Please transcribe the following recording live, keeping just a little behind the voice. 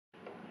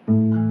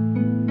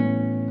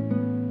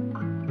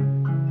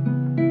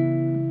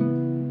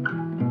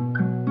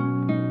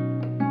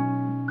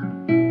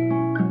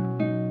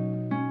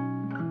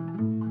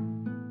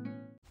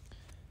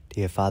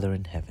Dear Father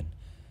in heaven,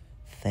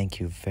 thank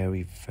you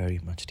very, very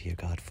much, dear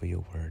God, for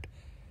your word.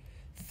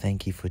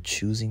 Thank you for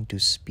choosing to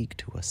speak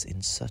to us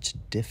in such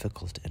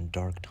difficult and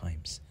dark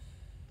times.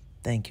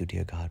 Thank you,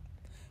 dear God,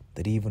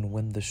 that even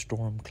when the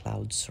storm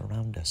clouds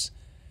surround us,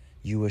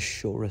 you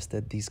assure us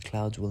that these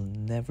clouds will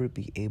never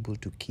be able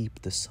to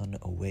keep the sun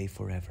away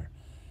forever.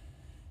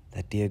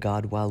 That, dear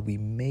God, while we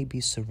may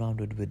be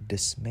surrounded with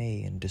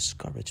dismay and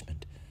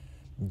discouragement,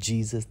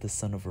 Jesus, the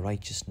Son of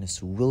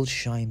Righteousness, will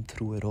shine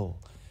through it all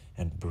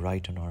and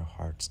brighten our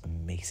hearts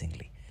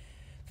amazingly.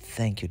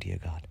 Thank you, dear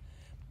God.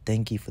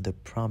 Thank you for the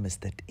promise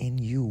that in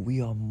you we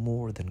are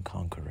more than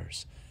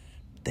conquerors.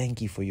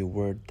 Thank you for your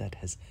word that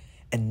has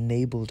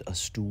enabled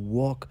us to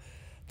walk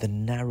the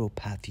narrow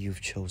path you've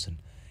chosen.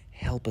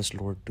 Help us,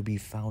 Lord, to be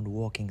found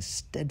walking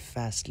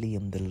steadfastly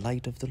in the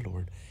light of the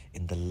Lord,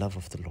 in the love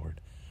of the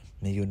Lord.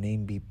 May your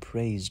name be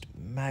praised,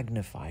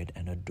 magnified,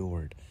 and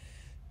adored.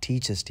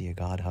 Teach us, dear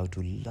God, how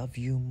to love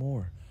you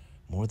more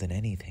than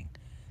anything.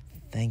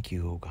 Thank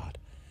you, O God.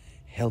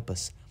 Help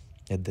us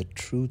that the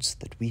truths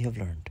that we have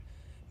learned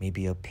may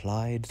be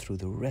applied through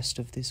the rest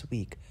of this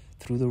week,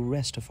 through the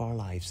rest of our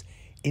lives,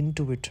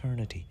 into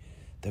eternity,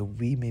 that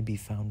we may be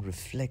found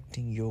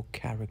reflecting your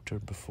character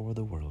before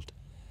the world.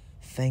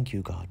 Thank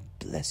you, God.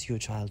 Bless your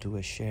child who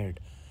has shared.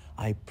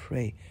 I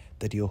pray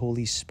that your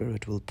Holy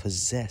Spirit will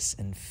possess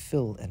and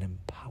fill and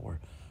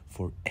empower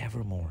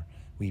forevermore.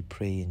 We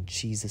pray in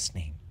Jesus'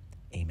 name.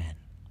 Amen.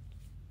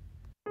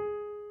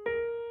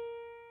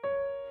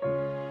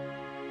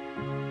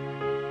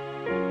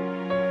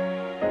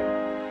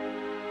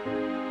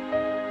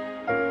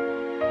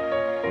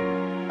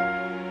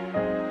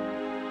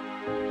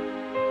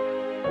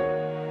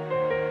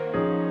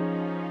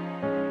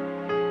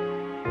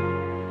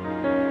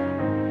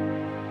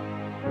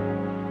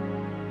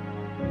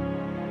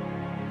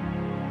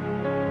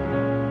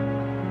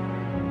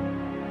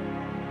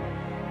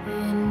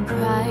 In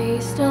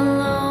Christ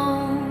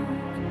alone,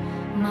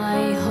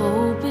 my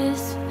hope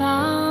is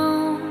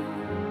found.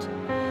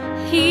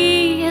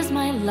 He is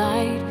my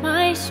light,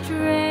 my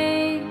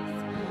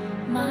strength,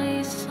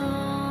 my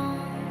song.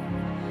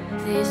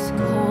 This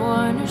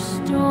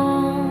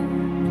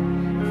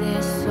cornerstone,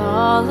 this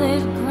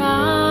solid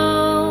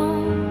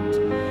ground,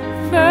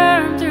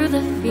 firm through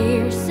the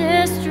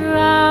fiercest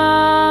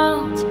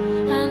drought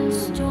and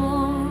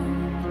storm.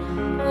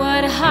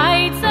 What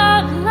heights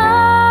of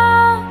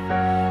love,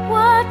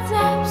 what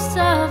depths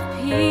of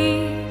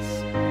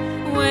peace,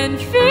 when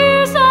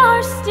fears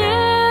are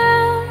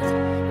stilled,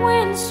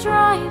 when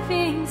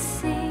striving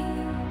cease.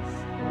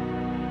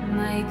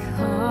 My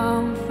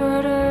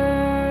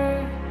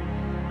comforter,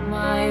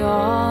 my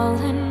all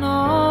in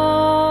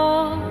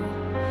all,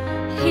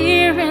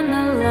 here in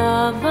the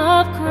love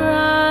of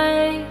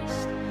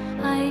Christ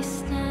I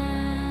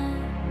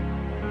stand.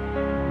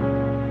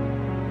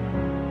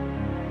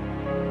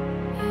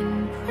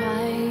 In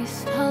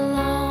Christ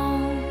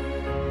alone,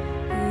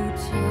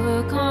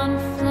 took on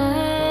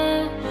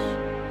flesh,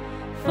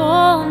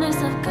 fullness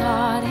of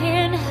God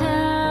in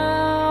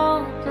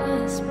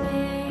helpless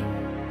babe.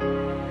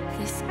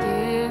 This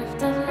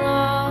gift of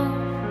love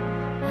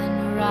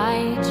and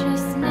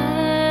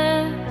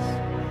righteousness,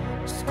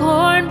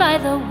 scorned by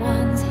the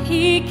ones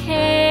he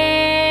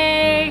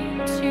came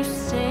to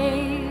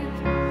save,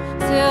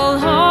 till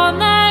on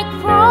that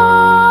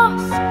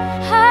cross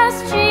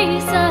as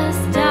Jesus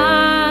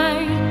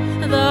died,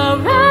 the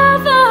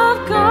wrath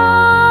of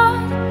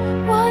God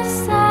was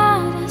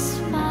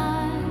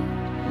satisfied.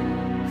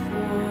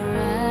 For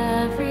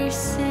every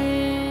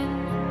sin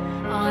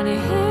on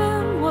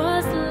him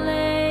was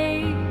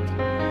laid.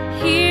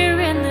 Here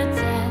in the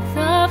death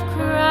of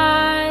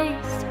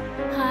Christ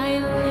I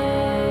live.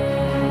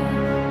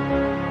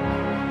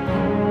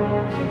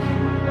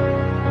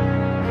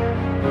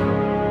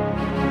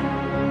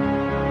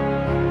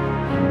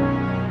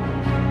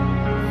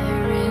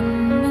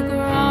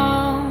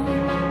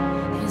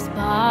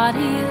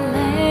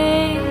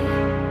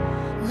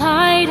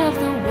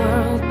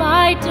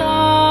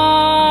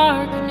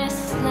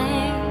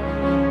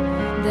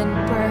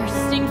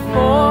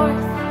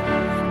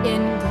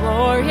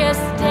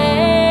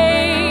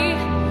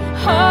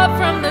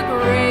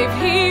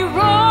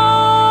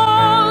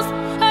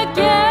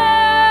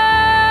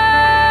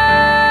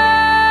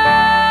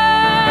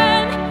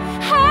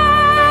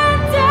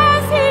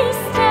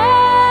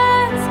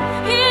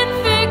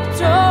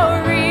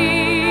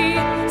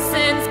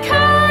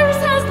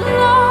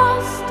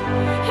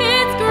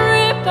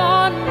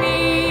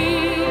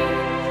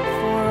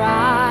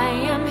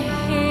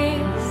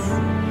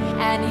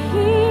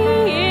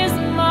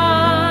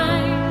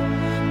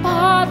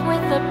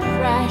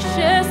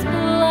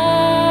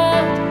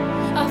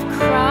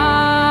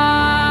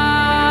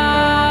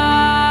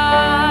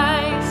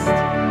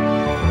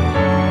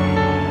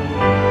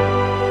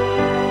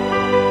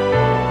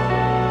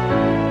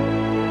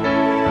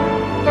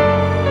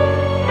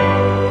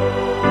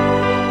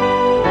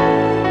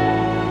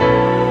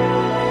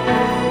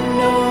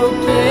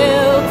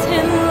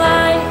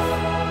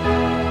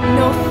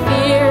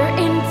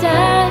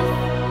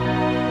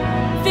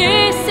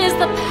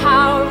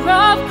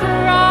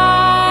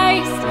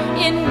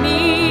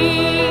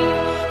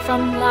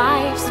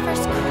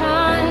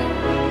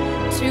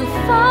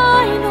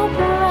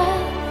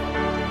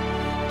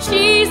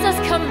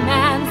 Jesus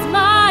commands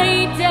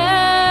my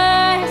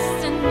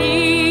destiny.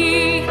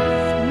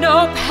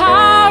 No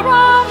power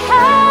of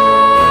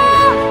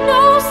hell,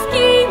 no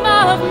scheme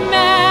of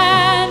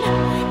man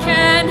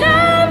can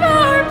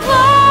ever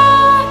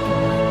pluck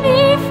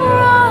me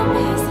from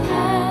his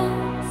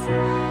hands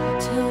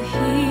till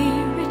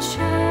he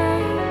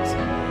returns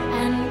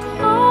and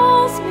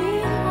calls me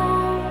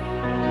home.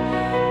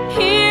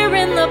 Here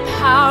in the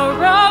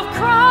power of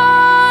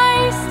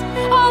Christ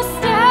I'll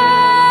stand.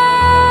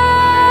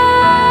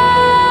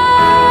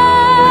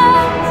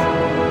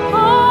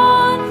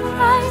 On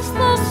Christ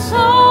the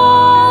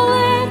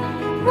solid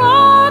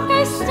rock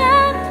I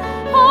stand.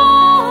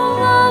 All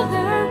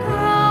other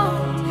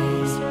ground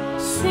is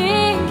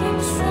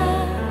sinking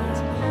sand.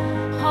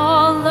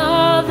 All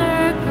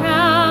other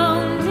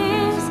ground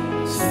is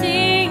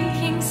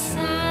sinking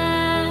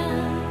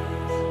sand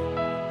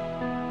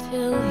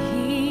till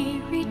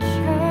he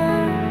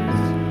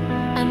returns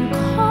and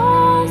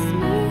calls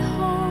me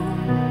home.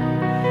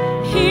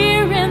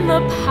 Here in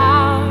the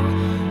power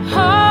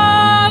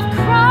of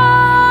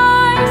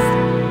Christ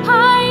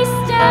I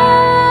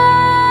stand.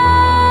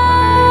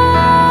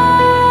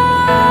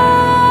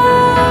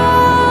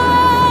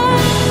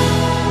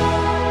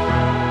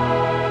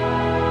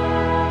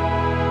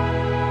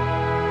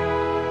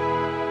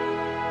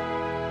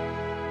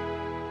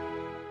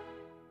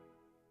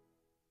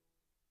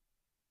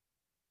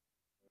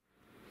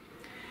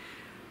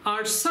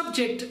 Our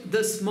subject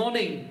this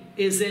morning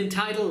is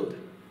entitled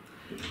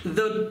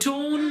The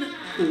Torn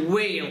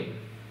Veil.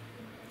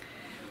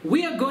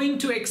 We are going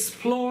to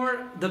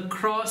explore the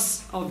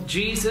cross of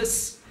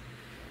Jesus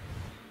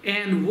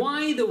and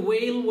why the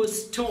veil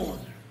was torn.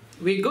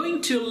 We're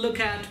going to look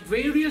at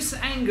various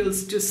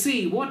angles to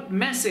see what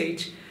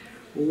message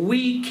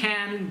we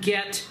can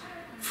get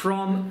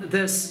from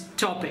this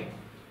topic.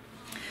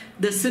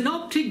 The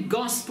synoptic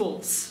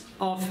gospels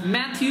of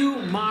Matthew,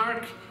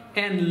 Mark,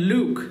 and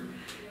Luke,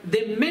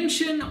 they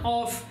mention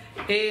of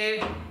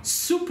a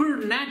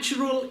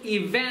supernatural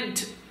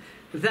event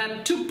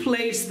that took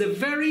place the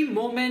very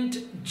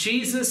moment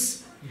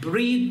Jesus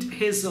breathed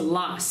his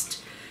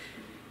last.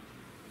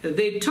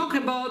 They talk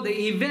about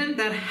the event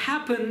that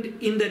happened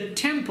in the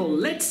temple.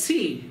 Let's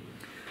see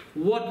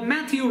what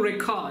Matthew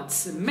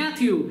records.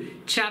 Matthew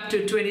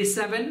chapter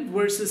 27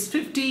 verses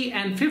 50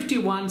 and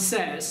 51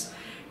 says,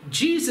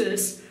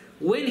 Jesus,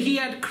 when he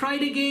had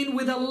cried again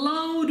with a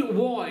loud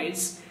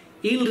voice,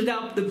 yielded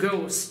up the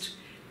ghost.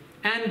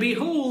 And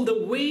behold,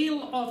 the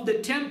veil of the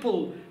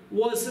temple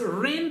was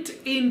rent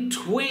in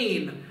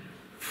twain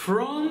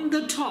from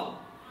the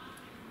top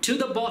to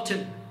the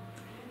bottom.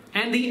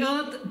 And the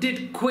earth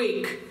did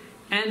quake,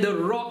 and the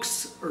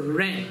rocks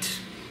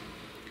rent.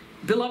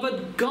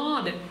 Beloved,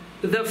 God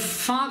the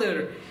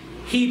Father,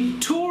 he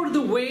tore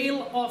the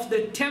veil of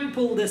the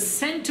temple, the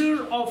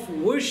center of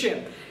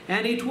worship,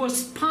 and it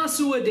was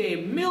Passover day.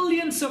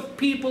 Millions of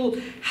people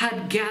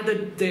had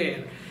gathered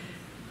there.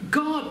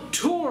 God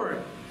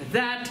tore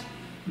that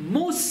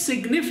most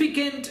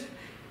significant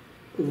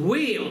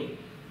veil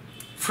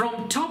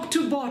from top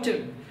to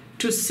bottom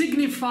to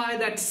signify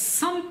that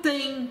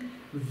something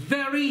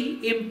very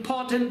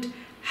important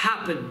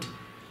happened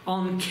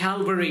on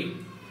Calvary.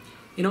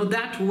 You know,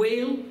 that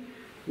veil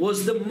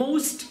was the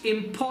most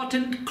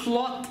important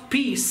cloth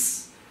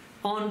piece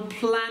on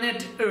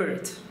planet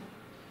Earth.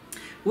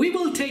 We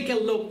will take a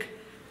look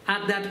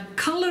at that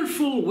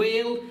colorful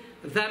veil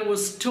that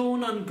was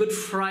torn on Good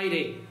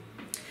Friday.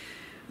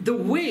 The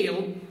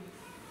veil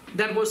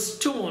that was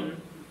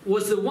torn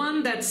was the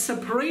one that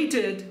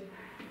separated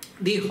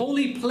the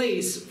holy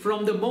place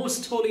from the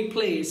most holy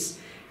place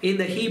in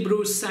the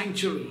Hebrew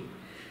sanctuary.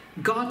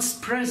 God's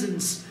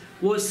presence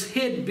was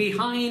hid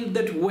behind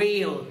that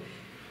veil.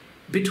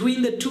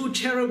 Between the two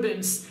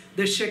cherubims,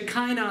 the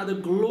Shekinah, the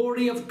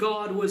glory of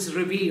God was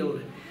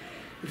revealed.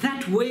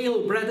 That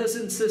veil, brothers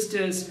and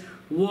sisters,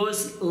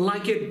 was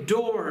like a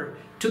door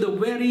to the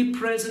very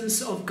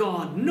presence of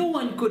God. No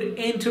one could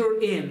enter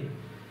in.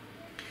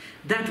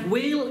 That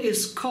veil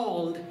is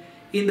called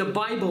in the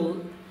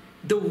Bible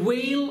the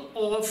veil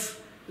of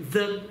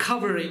the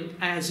covering,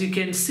 as you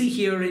can see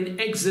here in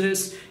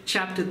Exodus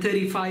chapter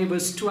 35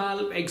 verse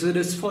 12,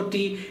 Exodus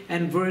 40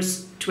 and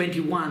verse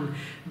 21.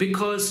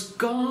 Because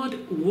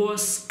God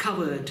was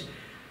covered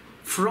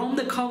from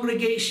the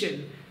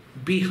congregation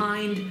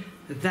behind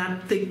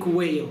that thick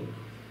veil.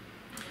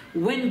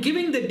 When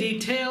giving the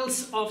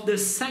details of the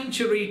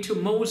sanctuary to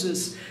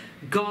Moses,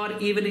 God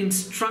even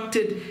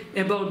instructed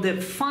about the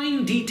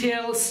fine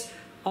details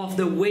of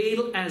the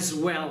veil as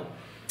well.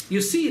 You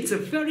see, it's a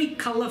very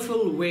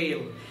colorful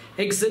veil.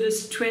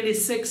 Exodus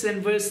 26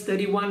 and verse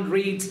 31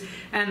 reads,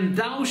 "And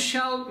thou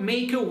shalt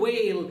make a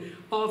veil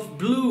of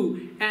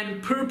blue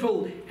and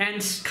purple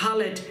and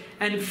scarlet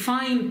and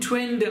fine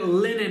twined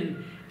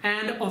linen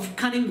and of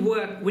cunning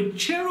work with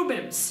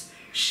cherubims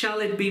shall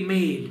it be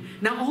made."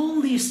 Now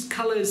all these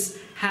colors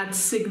had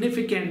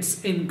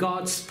significance in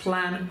God's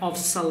plan of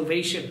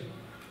salvation.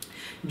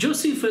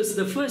 Josephus,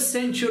 the first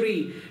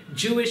century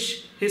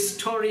Jewish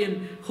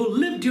historian who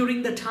lived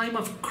during the time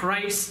of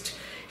Christ,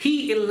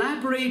 he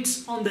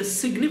elaborates on the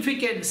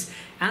significance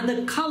and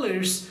the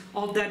colors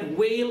of that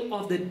veil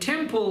of the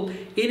temple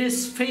in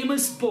his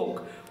famous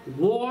book,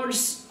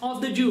 Wars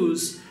of the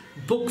Jews,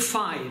 Book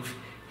 5.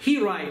 He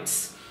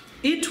writes,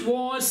 "It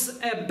was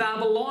a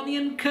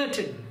Babylonian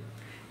curtain,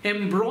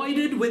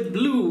 embroidered with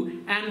blue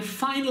and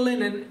fine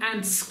linen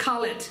and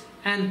scarlet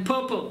and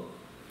purple,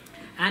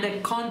 and a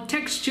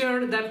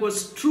contexture that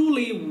was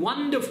truly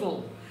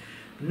wonderful.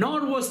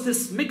 Nor was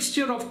this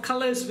mixture of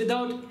colors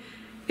without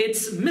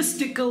its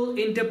mystical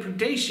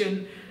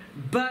interpretation,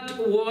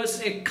 but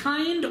was a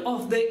kind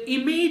of the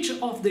image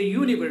of the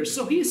universe."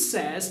 So he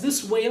says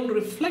this veil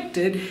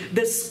reflected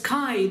the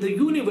sky, the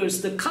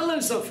universe, the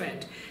colors of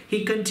it.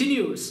 He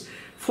continues,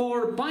 "For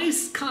by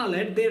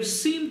scarlet there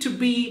seemed to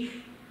be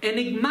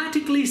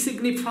enigmatically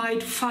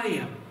signified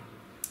fire,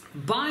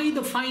 by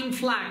the fine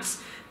flax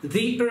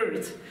the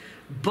earth,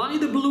 by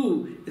the blue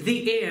the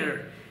air,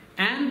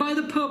 and by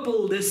the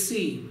purple the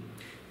sea.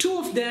 Two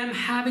of them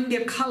having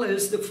their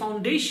colors the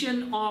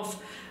foundation of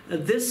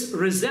this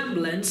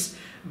resemblance,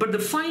 but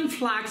the fine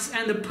flax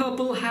and the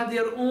purple have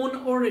their own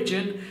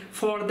origin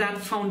for that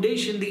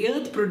foundation, the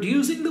earth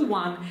producing the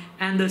one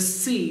and the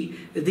sea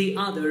the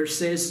other,"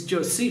 says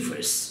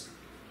Josephus.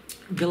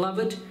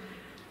 Beloved,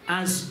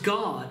 as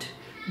God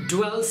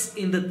dwells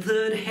in the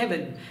third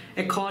heaven,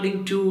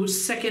 according to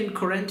 2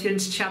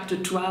 Corinthians chapter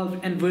 12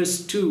 and verse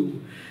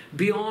 2,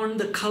 beyond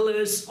the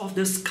colors of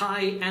the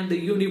sky and the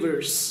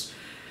universe,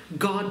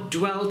 God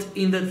dwelt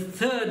in the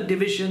third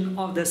division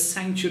of the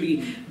sanctuary,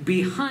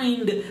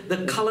 behind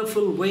the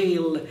colorful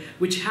veil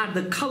which had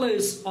the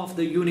colors of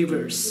the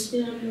universe.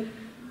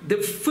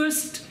 The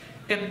first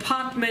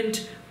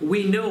apartment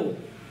we know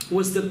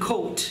was the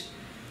court.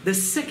 The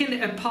second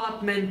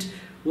apartment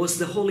was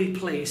the holy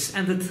place,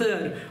 and the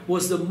third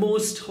was the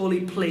most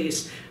holy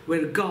place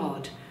where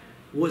God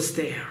was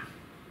there.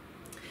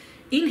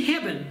 In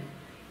heaven,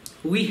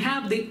 we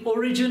have the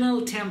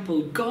original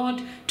temple.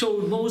 God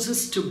told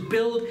Moses to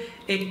build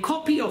a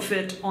copy of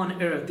it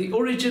on earth. The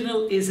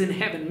original is in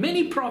heaven.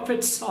 Many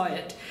prophets saw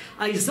it.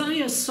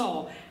 Isaiah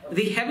saw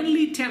the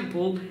heavenly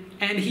temple,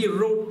 and he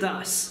wrote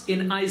thus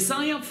in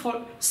Isaiah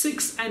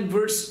 6 and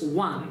verse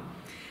 1.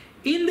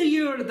 "In the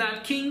year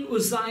that King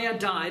Uzziah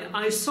died,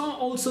 I saw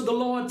also the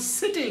Lord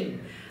sitting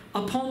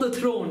upon the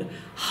throne,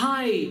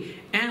 high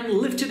and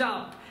lifted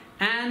up,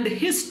 and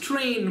his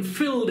train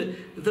filled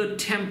the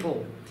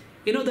temple."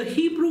 You know, the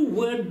Hebrew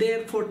word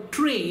there for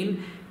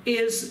train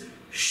is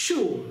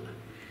shul.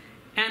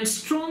 And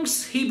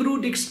Strong's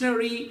Hebrew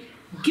Dictionary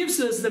gives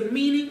us the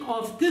meaning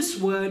of this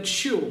word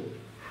shul.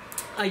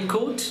 I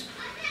quote,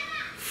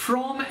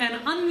 "From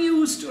an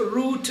unused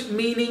root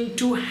meaning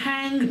to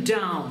hang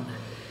down,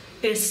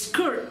 a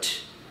skirt,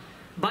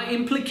 by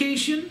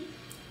implication,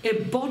 a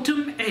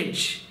bottom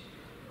edge,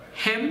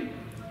 hem,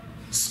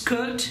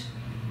 skirt,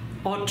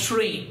 or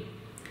train."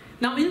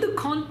 Now, in the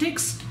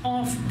context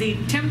of the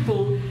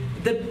temple,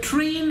 the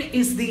train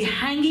is the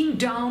hanging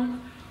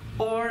down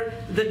or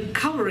the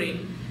covering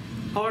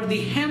or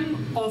the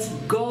hem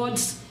of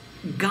God's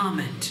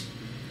garment.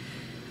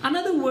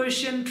 Another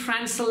version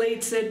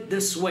translates it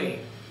this way: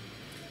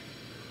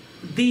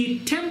 "The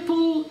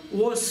temple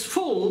was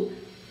full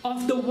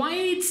of the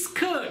white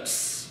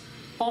skirts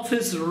of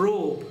his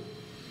robe."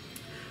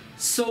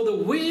 So the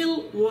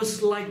veil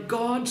was like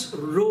God's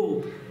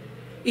robe.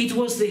 It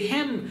was the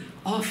hem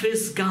of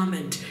his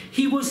garment.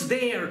 He was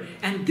there,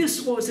 and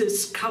this was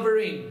his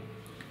covering.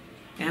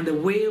 And the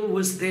veil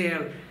was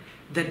there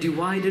that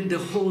divided the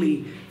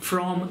holy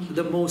from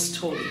the most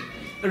holy.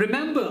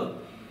 Remember,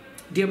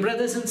 dear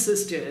brothers and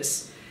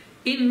sisters,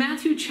 in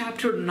Matthew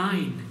chapter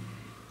 9,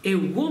 a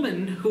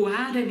woman who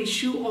had an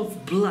issue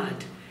of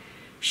blood,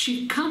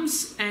 she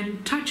comes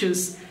and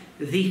touches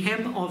the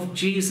hem of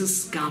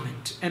Jesus'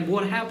 garment. And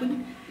what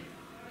happened?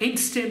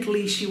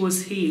 Instantly she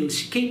was healed.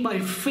 She came by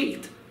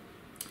faith.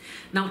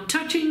 Now,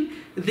 touching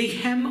the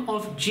hem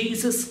of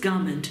Jesus'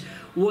 garment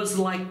was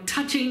like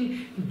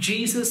touching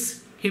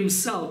Jesus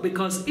himself,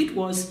 because it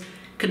was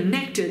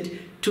connected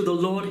to the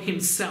Lord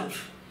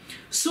himself.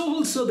 So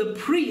also the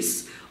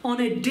priests, on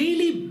a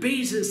daily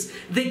basis,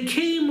 they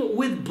came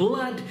with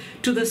blood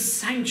to the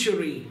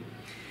sanctuary,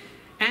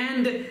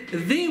 and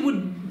they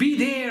would be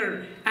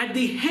there at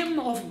the hem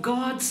of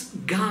God's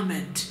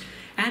garment,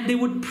 and they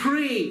would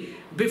pray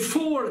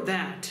before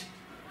that,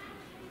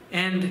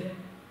 and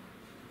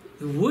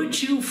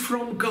virtue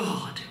from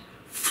God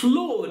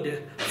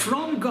flowed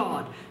from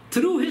God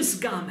through his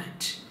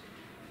garment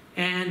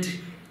and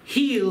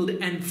healed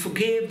and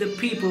forgave the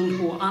people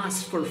who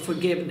asked for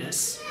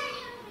forgiveness.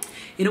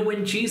 You know,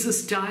 when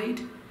Jesus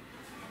died,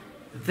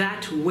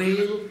 that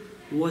veil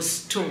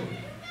was torn.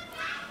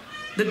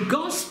 The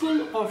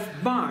Gospel of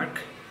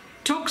Mark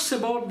talks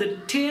about the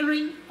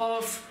tearing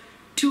of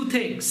two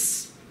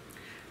things.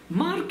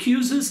 Mark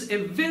uses a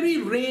very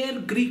rare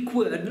Greek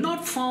word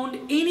not found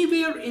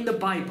anywhere in the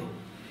Bible.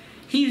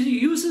 He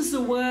uses the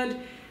word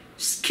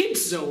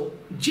schizo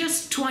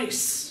just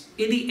twice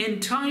in the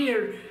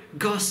entire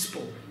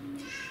Gospel.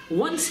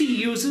 Once he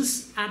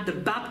uses at the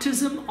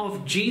baptism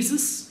of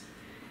Jesus,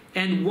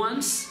 and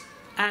once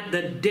at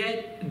the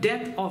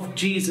death of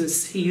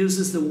Jesus, he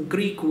uses the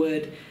Greek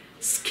word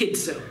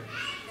schizo.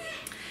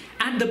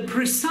 At the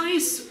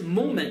precise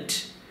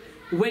moment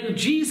when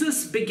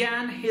Jesus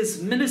began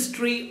his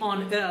ministry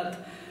on earth,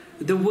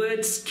 the word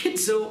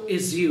schizo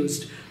is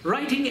used.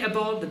 Writing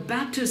about the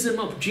baptism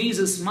of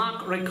Jesus,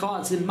 Mark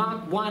records in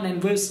Mark 1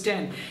 and verse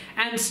 10,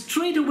 and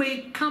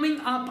straightway coming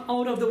up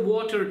out of the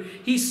water,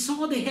 he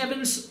saw the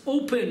heavens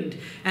opened,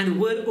 and the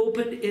word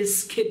opened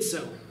is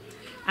schizo,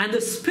 and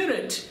the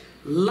Spirit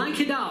like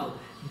a dove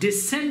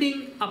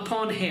descending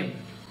upon him.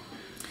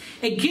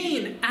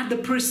 Again, at the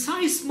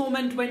precise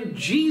moment when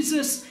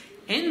Jesus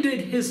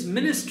ended his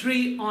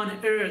ministry on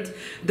earth,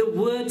 the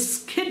word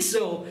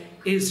schizo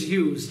is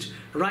used.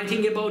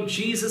 Writing about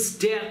Jesus'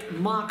 death,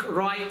 Mark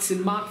writes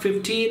in Mark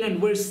 15 and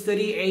verse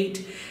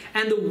 38,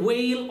 and the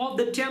veil of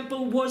the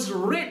temple was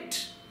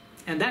rent,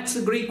 and that's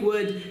the Greek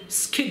word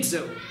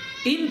schizo,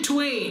 in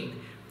twain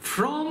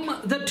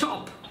from the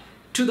top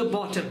to the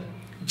bottom.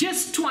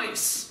 Just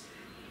twice,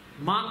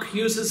 Mark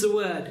uses the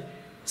word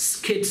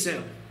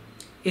schizo.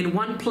 In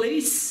one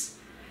place,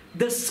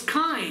 the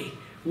sky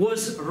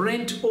was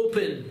rent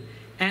open,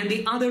 and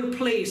the other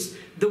place,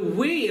 the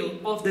veil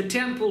of the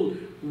temple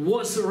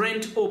was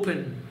rent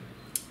open.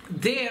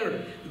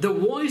 There, the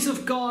voice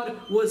of God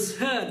was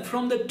heard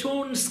from the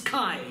torn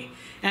sky,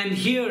 and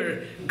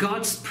here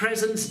God's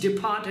presence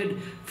departed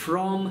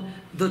from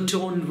the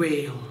torn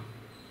veil.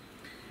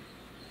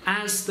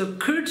 As the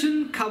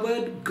curtain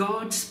covered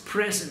God's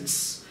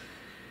presence,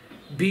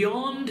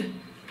 beyond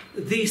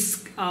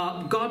this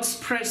God's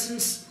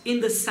presence in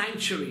the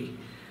sanctuary,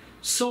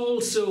 so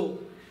also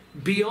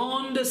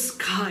beyond the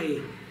sky,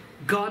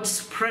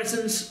 God's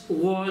presence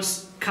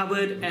was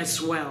covered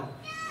as well.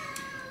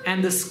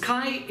 And the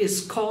sky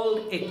is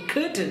called a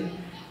curtain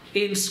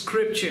in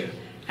Scripture,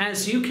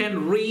 as you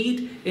can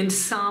read in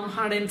Psalm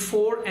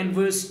 104 and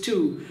verse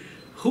 2,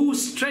 who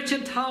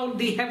stretcheth out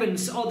the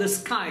heavens or the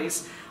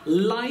skies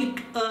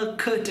like a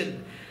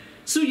curtain.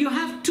 So you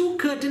have two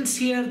curtains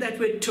here that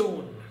were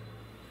torn.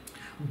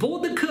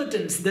 Both the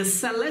curtains, the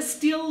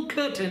celestial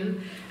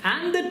curtain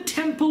and the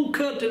temple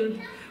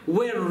curtain,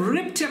 were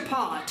ripped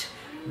apart,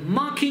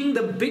 marking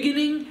the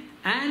beginning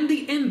and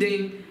the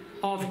ending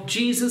of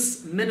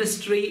Jesus'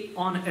 ministry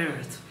on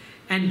earth.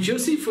 And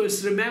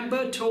Josephus,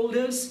 remember, told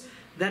us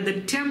that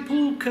the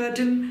temple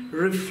curtain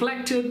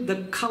reflected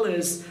the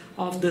colors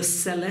of the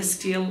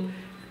celestial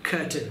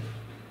curtain.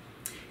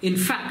 In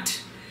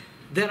fact,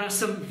 there are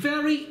some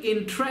very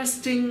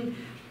interesting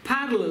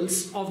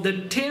parallels of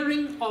the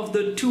tearing of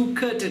the two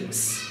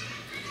curtains.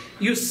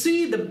 You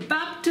see, the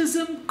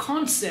baptism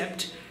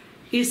concept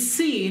is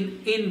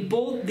seen in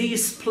both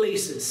these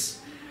places.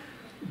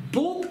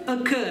 Both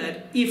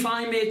occurred, if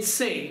I may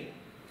say,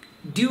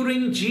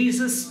 during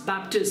Jesus'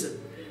 baptism.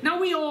 Now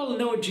we all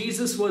know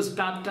Jesus was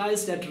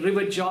baptized at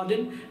River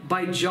Jordan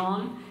by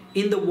John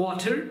in the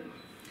water.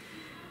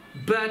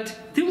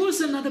 But there was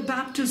another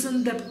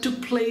baptism that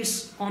took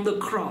place on the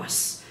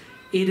cross.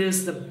 It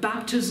is the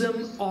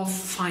baptism of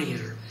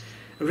fire.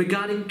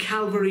 Regarding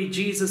Calvary,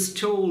 Jesus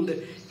told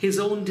his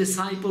own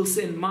disciples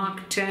in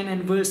Mark 10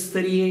 and verse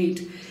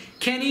 38,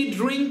 "Can ye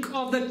drink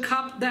of the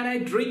cup that I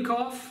drink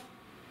of,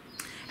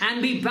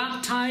 and be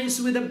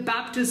baptized with the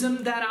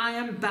baptism that I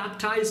am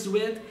baptized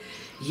with?"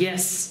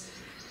 Yes,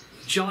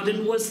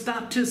 Jordan was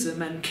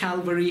baptism, and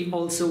Calvary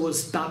also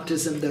was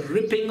baptism. The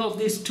ripping of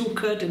these two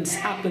curtains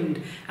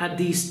happened at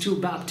these two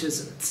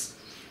baptisms.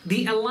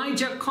 The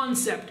Elijah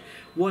concept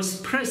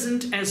was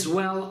present as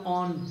well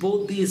on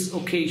both these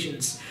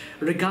occasions.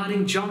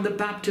 Regarding John the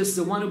Baptist,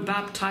 the one who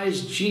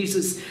baptized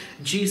Jesus,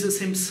 Jesus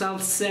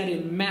himself said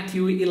in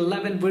Matthew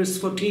 11 verse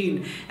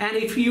 14, "And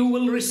if you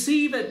will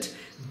receive it,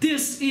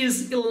 this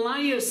is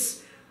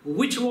Elias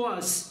which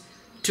was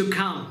to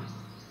come."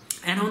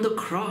 And on the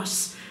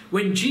cross,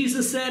 when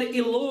Jesus said,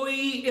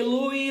 "Eloi,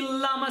 Eloi,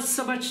 lama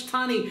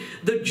sabachthani,"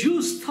 the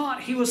Jews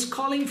thought he was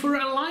calling for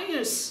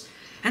Elias.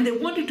 And they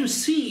wanted to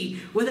see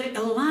whether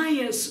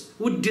Elias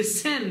would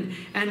descend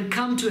and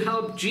come to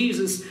help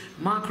Jesus.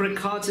 Mark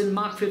records in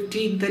Mark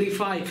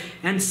 15:35,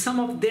 "And some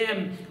of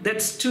them that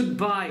stood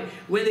by,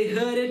 when they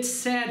heard it,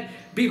 said,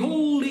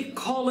 Behold, he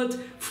calleth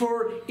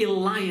for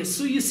Elias."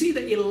 So you see,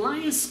 the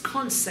Elias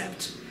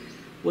concept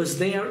was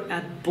there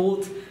at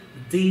both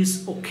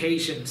these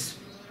occasions.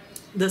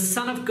 The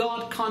Son of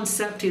God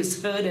concept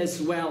is heard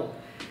as well.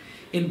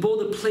 In both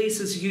the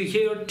places you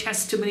hear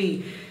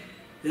testimony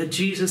that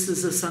Jesus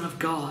is the Son of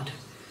God.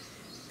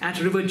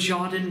 At River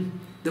Jordan,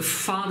 the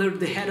Father,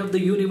 the head of the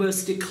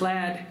universe,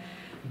 declared,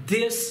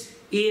 "This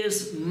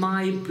is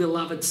my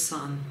beloved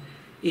Son,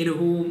 in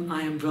whom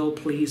I am well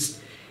pleased."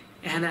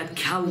 And at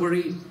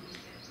Calvary,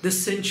 the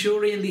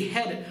centurion, the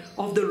head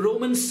of the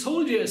Roman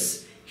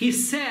soldiers, he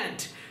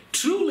said,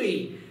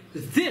 "Truly,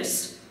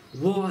 this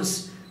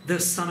was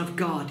the Son of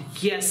God."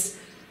 Yes,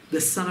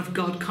 the Son of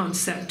God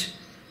concept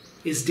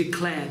is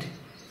declared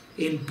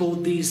in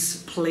both these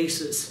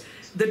places.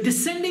 The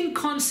descending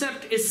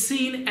concept is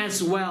seen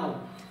as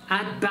well.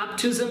 At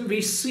baptism,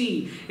 we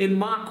see in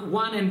Mark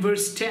 1 and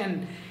verse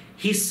 10,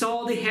 he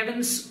saw the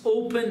heavens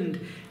opened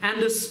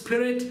and the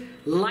Spirit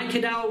like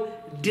a dove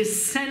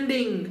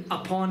descending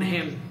upon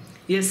him.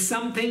 Yes,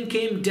 something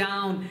came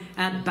down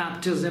at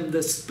baptism.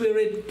 The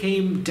Spirit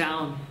came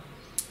down.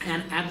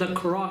 And at the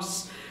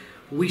cross,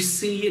 we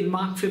see in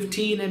Mark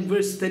 15 and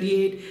verse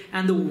 38,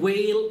 and the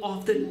veil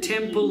of the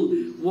temple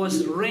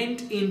was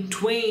rent in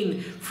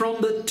twain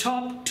from the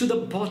top to the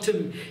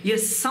bottom.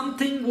 Yes,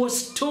 something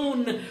was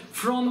torn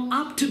from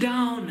up to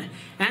down,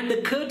 and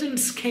the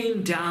curtains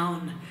came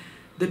down.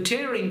 The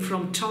tearing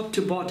from top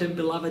to bottom,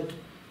 beloved,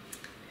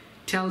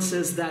 tells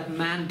us that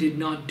man did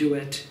not do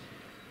it.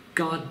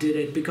 God did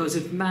it, because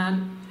if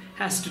man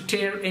has to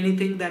tear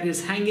anything that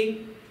is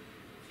hanging,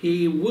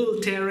 he will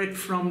tear it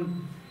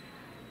from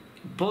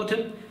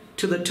bottom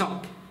to the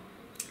top.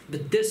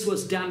 But this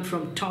was done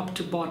from top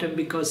to bottom,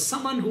 because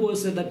someone who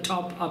was at the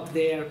top up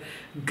there,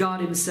 God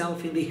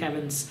himself in the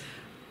heavens,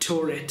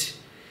 tore it.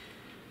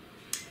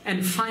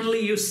 And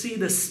finally, you see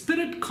the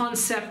Spirit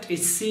concept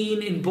is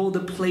seen in both the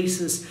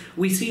places.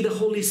 We see the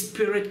Holy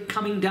Spirit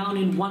coming down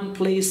in one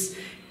place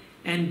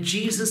and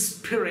Jesus'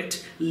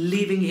 Spirit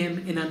leaving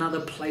him in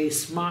another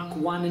place. Mark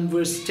 1 and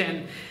verse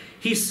 10.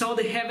 He saw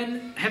the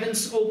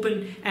heavens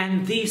open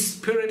and the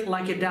Spirit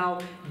like a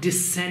dove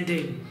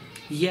descending.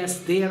 Yes,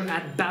 there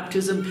at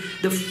baptism,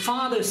 the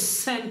Father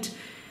sent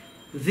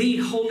the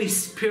Holy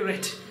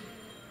Spirit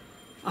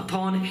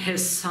upon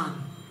his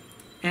Son.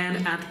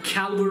 And at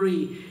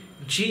Calvary,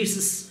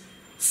 Jesus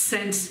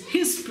sends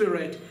his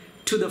Spirit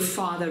to the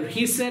Father.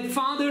 He said,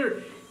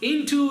 Father,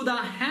 into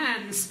thy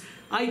hands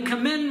I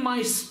commend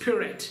my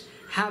spirit.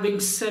 Having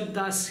said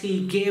thus,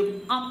 he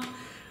gave up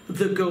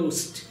the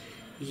ghost.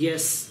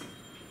 Yes,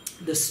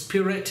 the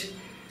Spirit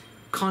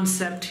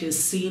concept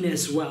is seen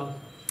as well.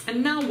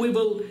 And now we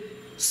will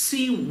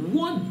see,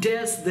 what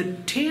does the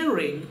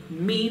tearing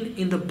mean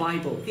in the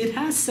Bible? It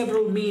has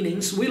several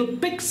meanings. We'll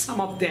pick some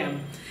of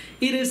them.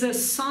 It is a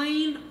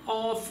sign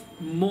of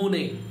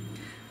mourning.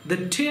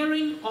 The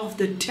tearing of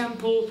the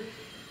temple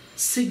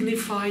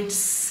signified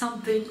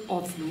something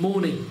of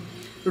mourning.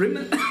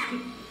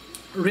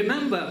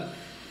 Remember,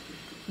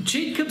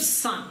 Jacob's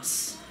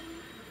sons,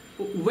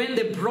 when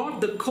they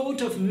brought the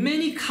coat of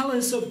many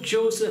colors of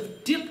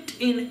Joseph dipped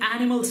in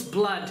animals'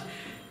 blood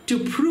to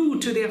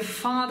prove to their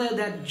father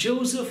that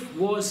Joseph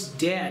was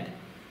dead.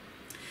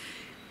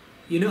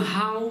 You know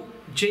how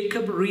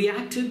Jacob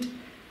reacted?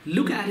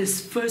 Look at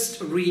his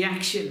first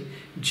reaction.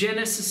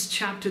 Genesis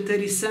chapter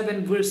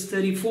 37 verse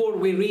 34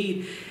 we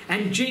read,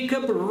 and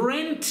Jacob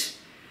rent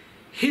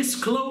his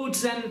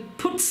clothes and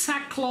put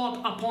sackcloth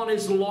upon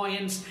his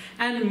loins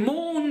and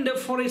mourned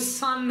for his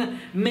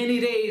son many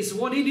days.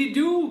 What did he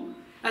do?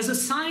 As a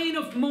sign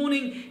of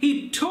mourning,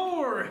 he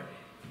tore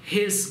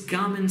his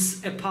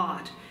garments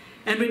apart.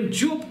 And when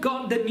Job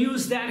got the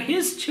news that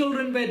his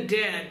children were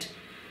dead,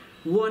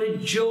 what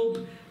did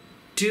Job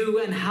do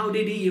and how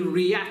did he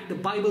react? The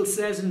Bible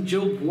says in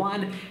Job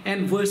 1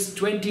 and verse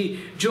 20,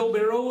 Job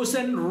arose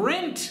and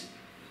rent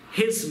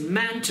his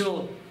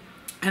mantle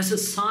as a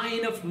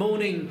sign of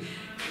mourning.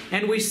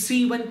 And we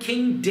see when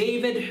King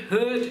David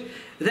heard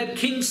that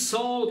King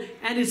Saul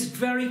and his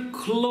very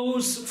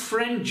close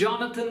friend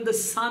Jonathan, the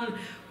son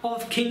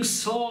of King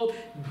Saul,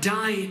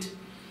 died.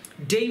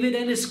 David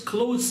and his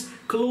close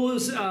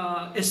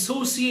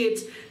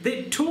associates,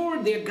 they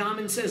tore their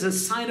garments as a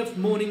sign of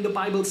mourning. The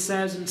Bible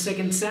says in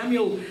 2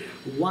 Samuel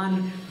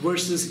 1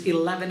 verses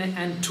 11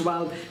 and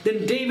 12.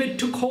 Then David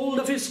took hold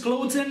of his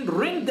clothes and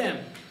rent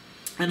them,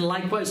 and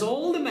likewise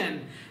all the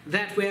men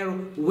that were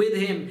with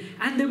him,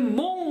 and they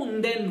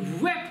mourned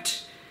and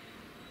wept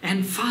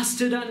and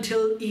fasted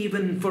until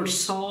even for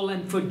Saul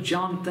and for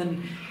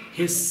Jonathan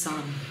his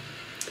son.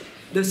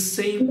 The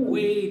same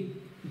way,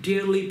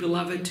 dearly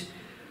beloved,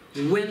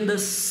 when the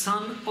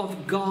Son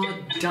of God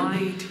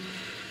died,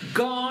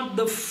 God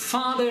the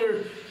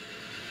Father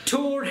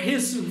tore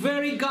his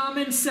very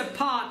garments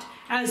apart,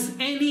 as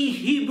any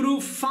Hebrew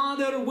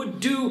father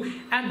would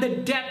do at the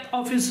death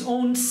of his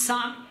own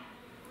son.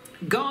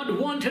 God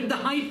wanted the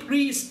high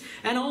priest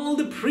and all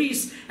the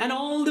priests and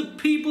all the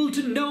people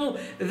to know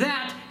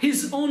that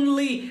his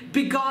only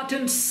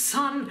begotten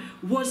Son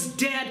was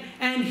dead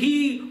and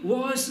he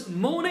was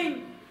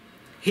mourning.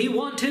 He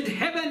wanted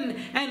heaven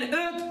and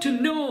earth to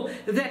know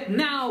that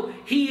now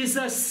he is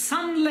a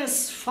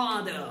sonless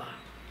father.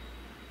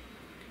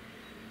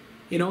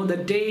 You know, the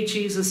day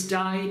Jesus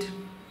died,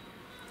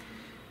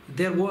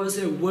 there was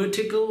a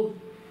vertical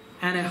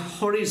and a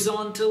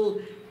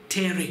horizontal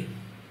tearing.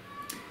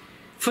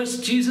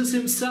 First, Jesus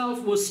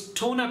himself was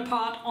torn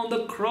apart on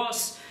the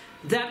cross.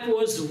 That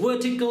was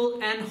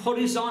vertical and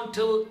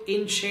horizontal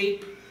in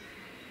shape.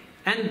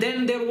 And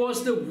then there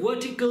was the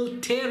vertical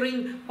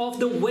tearing of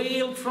the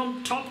veil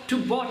from top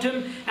to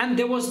bottom, and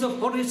there was the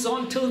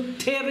horizontal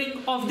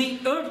tearing of the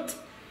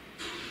earth.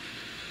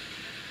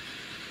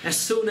 As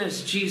soon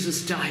as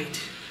Jesus died,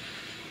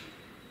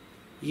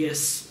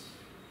 yes,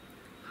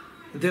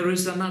 there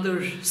is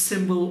another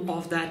symbol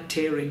of that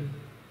tearing.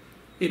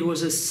 It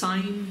was a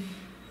sign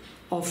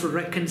of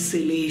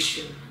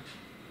reconciliation.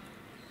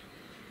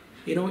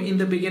 You know, in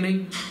the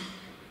beginning,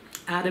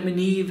 Adam and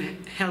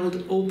Eve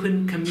held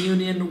open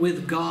communion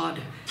with God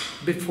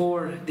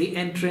before the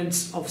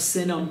entrance of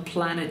sin on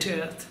planet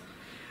Earth.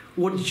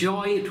 What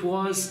joy it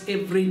was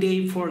every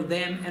day for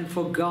them and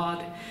for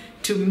God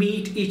to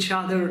meet each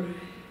other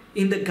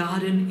in the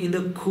garden in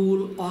the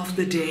cool of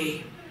the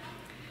day,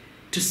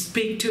 to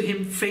speak to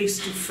Him face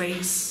to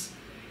face.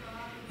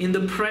 In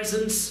the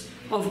presence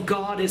of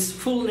God is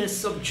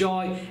fullness of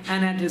joy,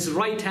 and at His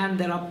right hand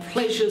there are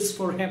pleasures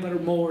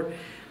forevermore,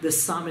 the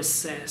psalmist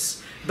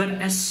says. But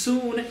as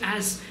soon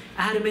as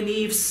Adam and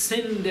Eve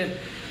sinned,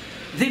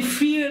 they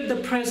feared the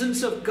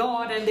presence of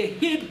God, and they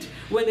hid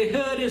when they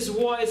heard His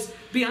voice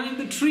behind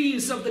the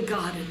trees of the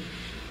garden.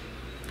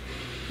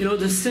 You know,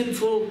 the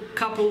sinful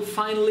couple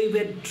finally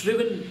were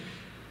driven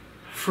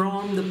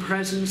from the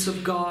presence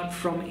of God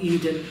from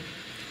Eden.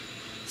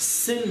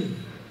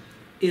 Sin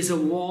is a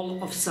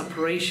wall of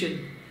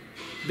separation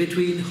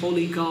between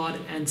holy God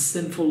and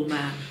sinful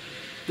man.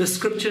 The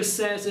scripture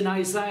says in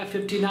Isaiah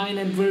 59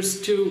 and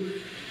verse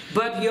 2,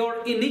 "But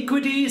your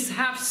iniquities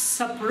have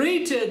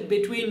separated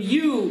between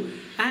you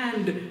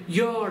and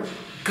your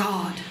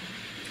God."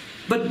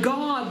 But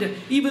God,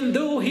 even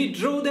though He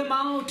drove them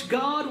out,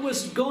 God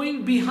was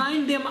going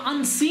behind them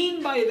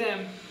unseen by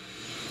them.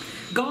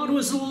 God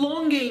was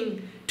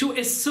longing to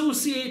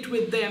associate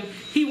with them.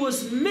 He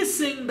was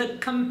missing the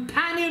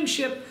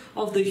companionship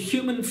of the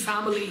human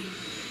family.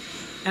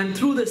 And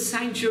through the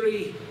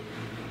sanctuary,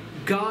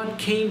 God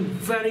came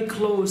very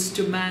close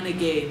to man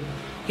again.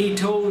 He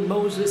told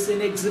Moses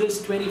in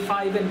Exodus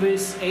 25 and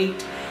verse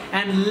 8,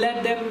 "And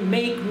let them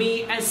make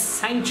me a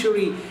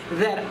sanctuary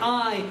that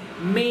I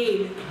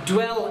may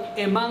dwell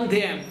among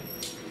them."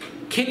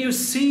 Can you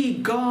see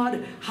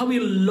God, how He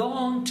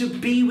longed to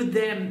be with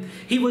them?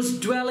 He was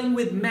dwelling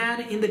with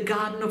man in the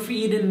Garden of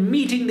Eden,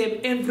 meeting them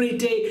every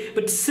day.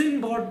 But sin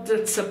brought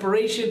that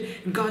separation.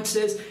 And God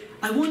says,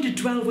 "I want to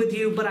dwell with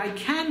you, but I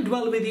can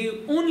dwell with you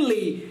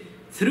only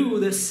through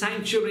the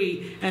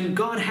sanctuary." And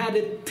God had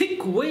a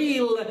thick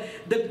veil,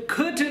 the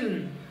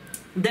curtain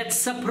that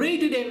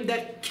separated Him,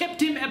 that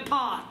kept Him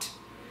apart.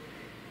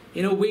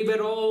 You know, we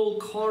were all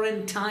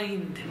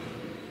quarantined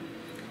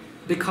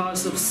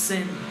because of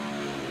sin.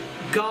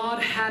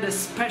 God had a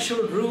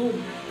special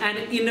room, an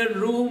inner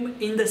room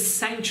in the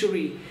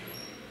sanctuary.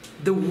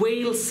 The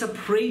veil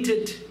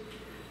separated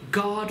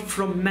God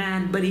from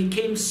man, but He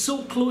came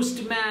so close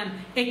to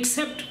man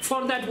except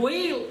for that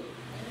veil.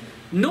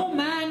 No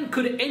man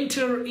could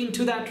enter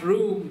into that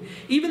room.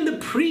 Even the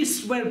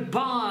priests were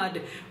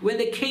barred when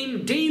they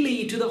came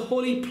daily to the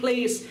holy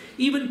place,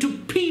 even to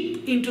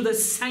peep into the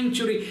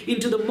sanctuary,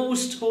 into the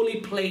most holy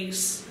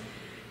place.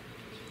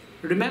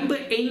 Remember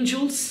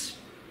angels?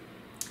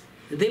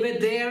 They were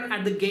there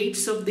at the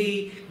gates of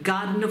the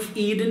Garden of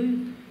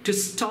Eden to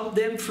stop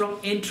them from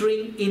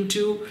entering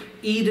into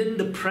Eden,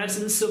 the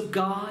presence of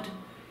God.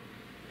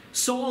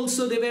 So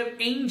also there were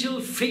angel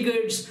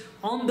figures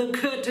on the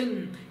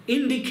curtain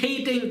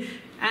indicating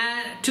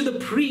to the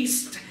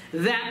priest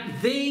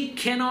that they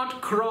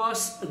cannot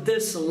cross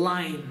this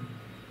line.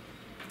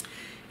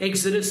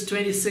 Exodus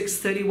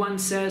 26:31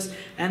 says,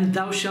 "And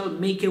thou shalt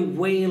make a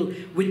veil,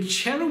 with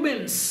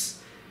cherubims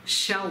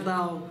shalt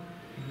thou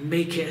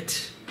make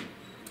it."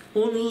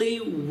 Only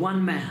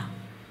one man,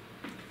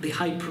 the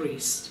high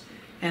priest,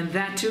 and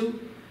that too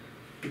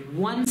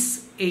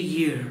once a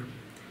year.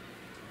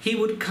 He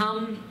would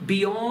come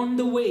beyond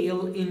the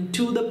veil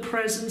into the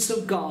presence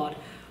of God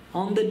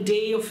on the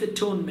Day of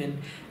Atonement,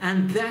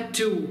 and that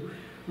too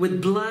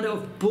with blood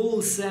of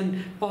bulls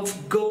and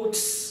of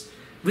goats,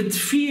 with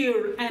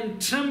fear and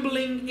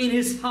trembling in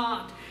his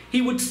heart.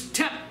 He would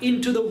step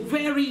into the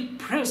very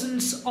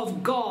presence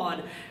of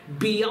God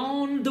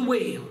beyond the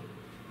veil.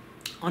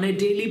 On a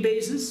daily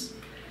basis,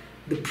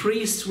 the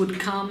priest would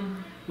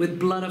come with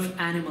blood of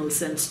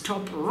animals and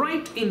stop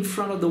right in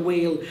front of the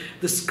veil.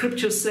 The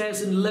scripture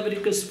says in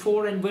Leviticus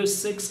 4 and verse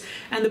 6,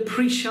 "And the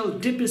priest shall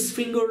dip his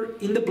finger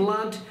in the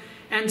blood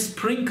and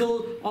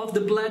sprinkle of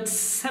the blood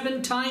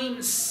 7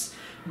 times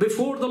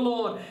before the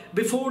Lord,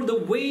 before the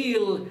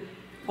veil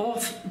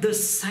of the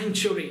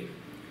sanctuary."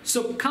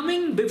 So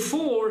coming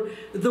before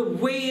the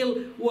veil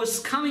was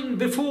coming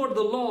before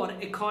the Lord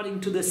according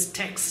to this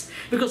text,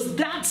 because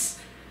that's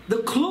the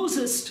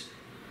closest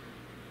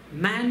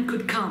man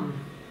could come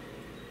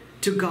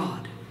to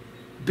God,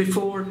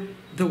 before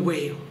the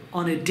veil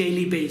on a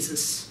daily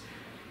basis.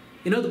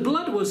 You know, the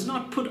blood was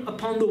not put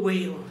upon the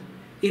veil.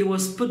 It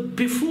was put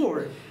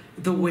before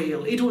the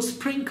veil. It was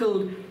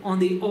sprinkled on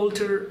the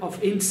altar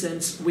of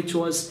incense, which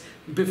was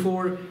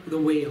before the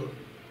veil.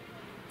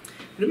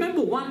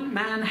 Remember, one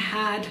man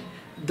had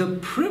the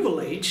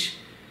privilege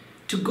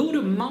to go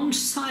to Mount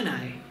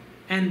Sinai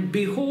and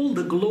behold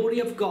the glory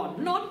of God.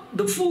 Not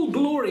the full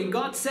glory.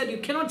 God said, "You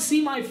cannot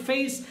see my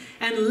face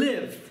and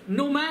live."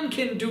 No man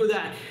can do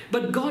that.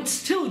 But God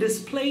still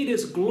displayed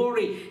His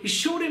glory. He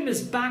showed him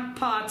His back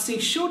parts. He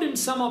showed him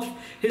some of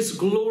His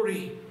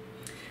glory.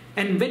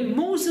 And when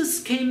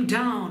Moses came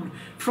down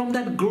from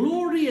that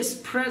glorious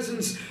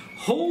presence,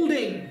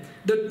 holding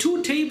the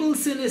 2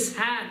 tables in his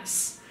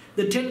hands,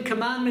 the 10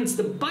 Commandments,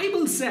 the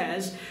Bible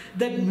says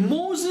that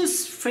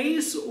Moses'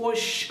 face was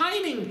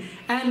shining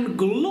and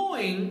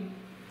glowing,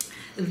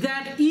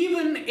 that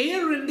even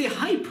Aaron, the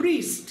high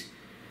priest,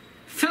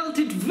 felt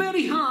it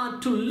very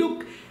hard to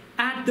look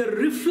at the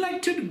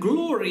reflected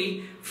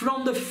glory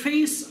from the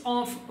face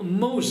of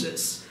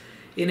Moses.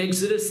 In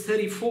Exodus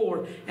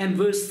 34 and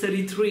verse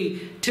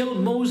 33, till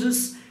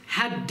Moses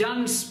had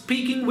done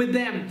speaking with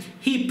them,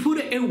 he put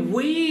a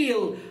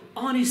veil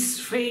on his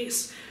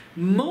face.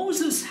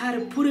 Moses had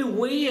to put a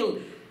veil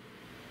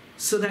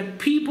so that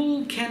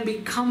people can be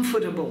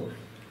comfortable.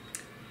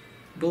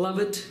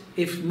 Beloved,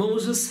 if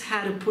Moses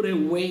had to put a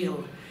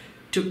veil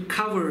to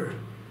cover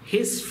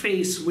his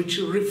face, which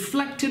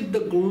reflected the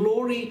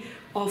glory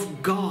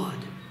of God,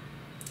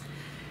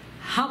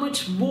 how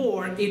much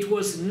more it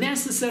was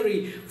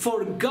necessary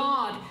for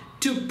God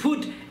to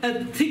put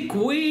a thick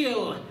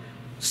veil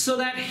so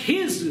that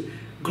his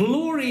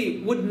glory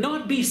would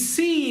not be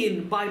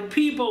seen by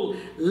people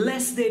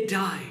lest they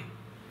die.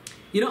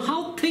 You know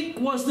how thick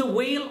was the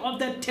veil of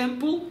that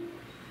temple?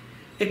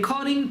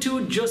 According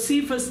to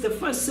Josephus, the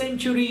first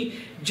century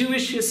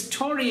Jewish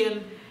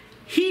historian,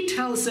 he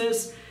tells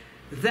us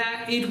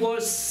that it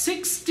was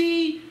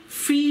 60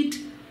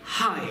 feet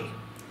high.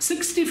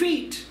 60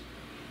 feet.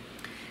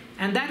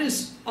 And that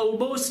is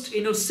almost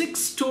 6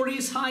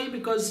 stories high,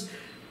 because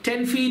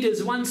 10 feet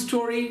is 1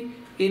 story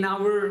in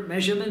our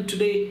measurement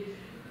today.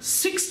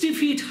 60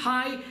 feet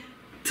high,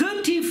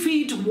 30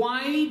 feet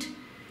wide,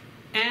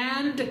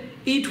 and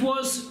it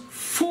was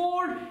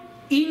 4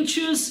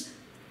 inches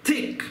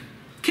thick.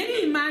 Can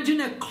you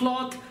imagine a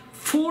cloth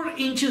 4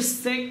 inches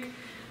thick,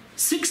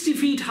 60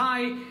 feet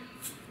high,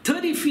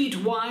 30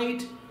 feet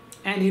wide?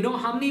 And you know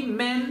how many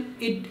men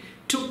it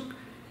took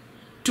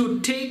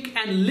to take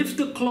and lift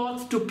the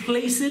cloth to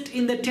place it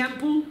in the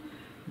temple?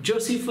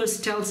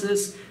 Josephus tells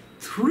us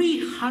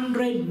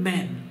 300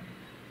 men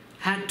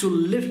had to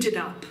lift it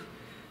up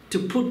to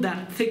put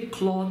that thick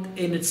cloth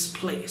in its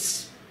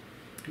place.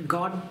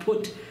 God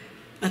put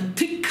a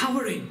thick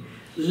covering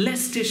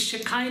lest his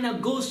Shekinah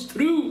goes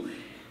through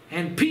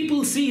and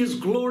people see his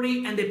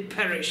glory and they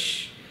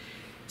perish.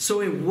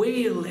 So a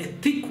veil, a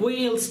thick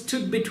veil,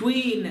 stood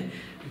between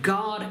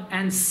God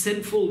and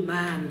sinful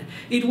man.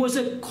 It was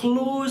a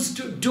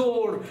closed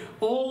door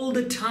all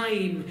the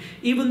time.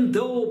 Even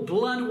though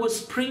blood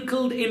was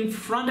sprinkled in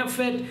front of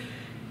it,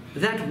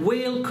 that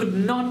veil could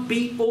not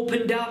be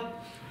opened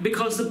up,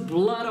 because the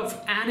blood of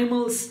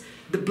animals,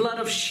 the blood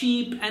of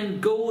sheep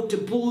and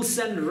goat, bulls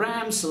and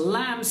rams,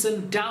 lambs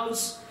and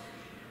doves,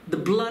 the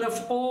blood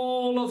of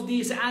all of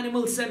these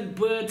animals and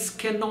birds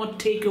cannot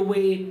take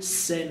away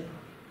sin.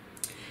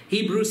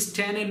 Hebrews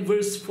 10 and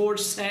verse 4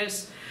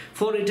 says,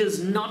 for it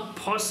is not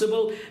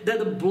possible that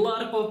the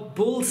blood of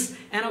bulls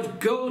and of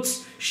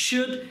goats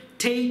should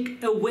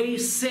take away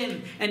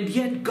sin. And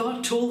yet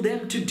God told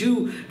them to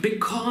do,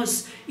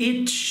 because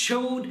it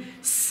showed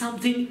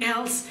something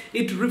else.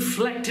 It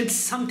reflected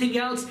something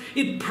else.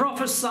 It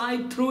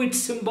prophesied through its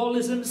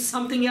symbolism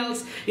something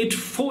else. It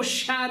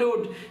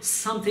foreshadowed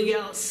something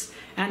else.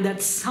 And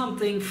that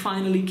something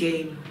finally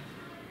came.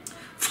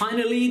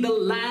 Finally, the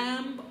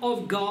Lamb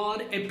of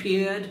God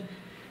appeared.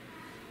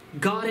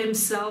 God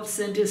himself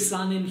sent his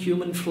Son in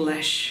human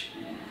flesh.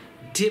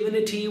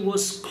 Divinity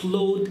was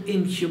clothed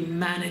in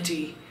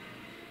humanity.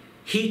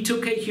 He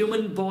took a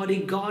human body.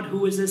 God,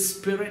 who is a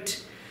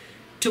spirit,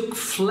 took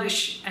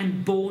flesh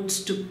and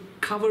bones to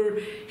cover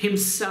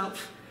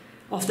himself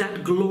of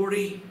that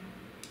glory,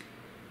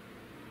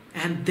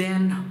 and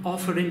then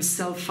offer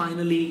himself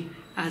finally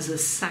as a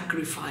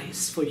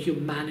sacrifice for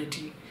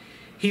humanity.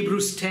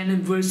 Hebrews 10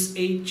 and verse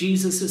 8,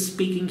 Jesus is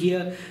speaking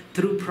here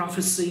through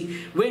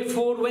prophecy.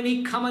 Wherefore, when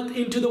he cometh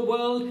into the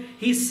world,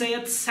 he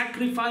saith,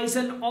 sacrifice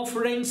and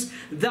offerings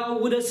thou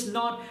wouldest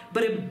not,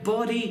 but a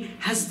body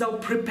hast thou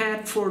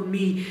prepared for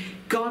me.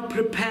 God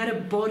prepared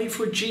a body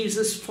for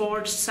Jesus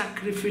for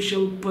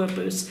sacrificial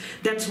purpose.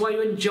 That's why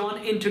when John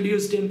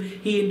introduced him,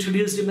 he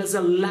introduced him as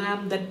a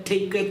lamb that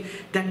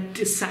taketh that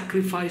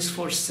sacrifice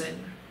for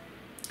sin.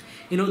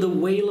 You know, the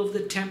veil of the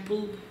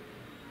temple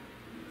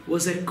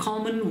was a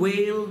common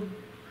veil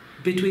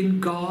between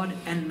God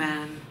and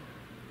man.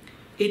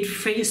 It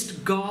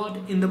faced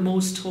God in the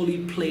most holy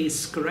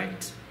place,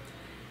 correct?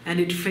 And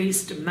it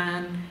faced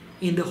man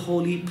in the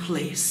holy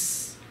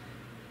place.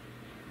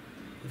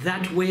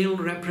 That veil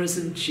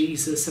represented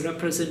Jesus,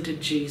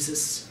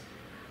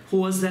 who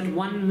was that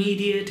one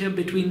mediator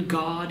between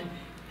God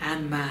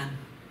and man.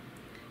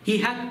 He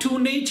had 2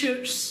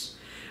 natures.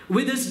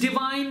 With his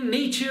divine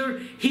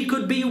nature, he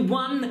could be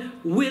one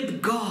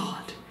with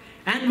God.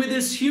 And with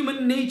his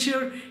human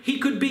nature, he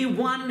could be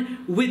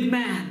one with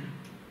man.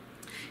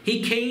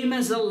 He came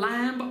as the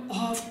Lamb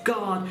of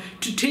God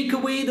to take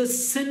away the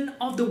sin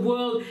of the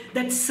world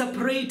that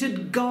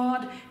separated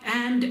God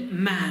and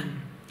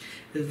man.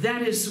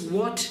 That is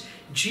what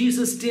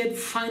Jesus did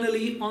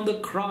finally on the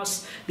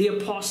cross. The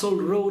apostle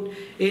wrote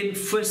in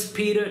 1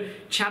 Peter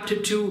chapter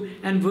 2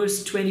 and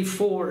verse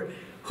 24,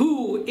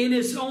 who in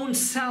his own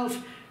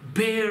self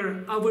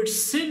bare our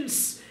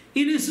sins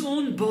in his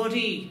own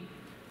body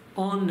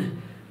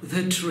on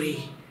the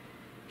tree.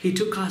 He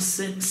took our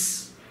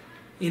sins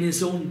in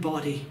his own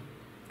body.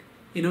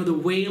 You know, the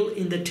veil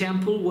in the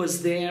temple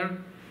was there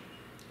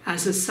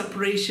as a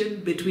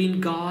separation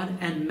between God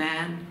and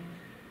man.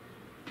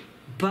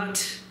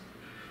 But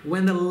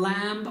when the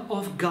Lamb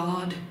of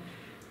God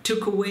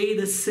took away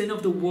the sin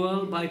of the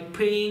world by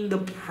paying the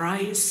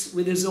price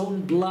with his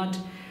own blood,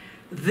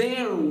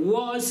 there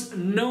was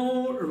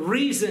no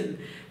reason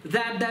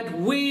that that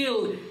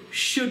veil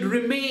should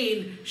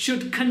remain,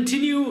 should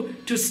continue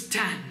to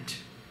stand.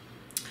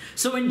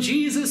 So when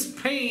Jesus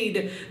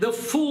paid the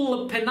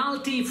full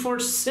penalty for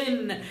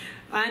sin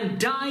and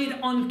died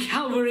on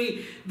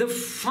Calvary, the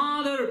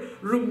Father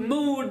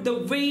removed the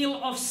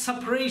veil of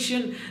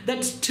separation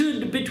that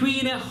stood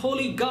between a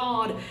holy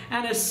God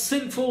and a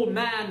sinful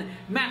man.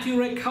 Matthew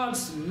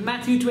records,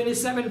 Matthew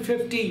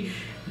 27:50,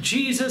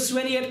 Jesus,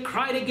 when he had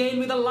cried again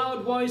with a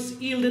loud voice,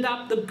 yielded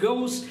up the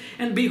ghost,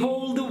 and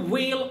behold, the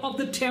veil of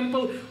the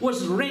temple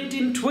was rent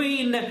in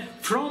twain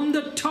from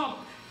the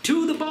top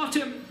to the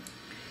bottom.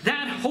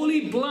 That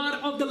holy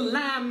blood of the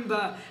Lamb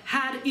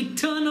had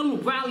eternal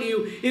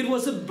value. It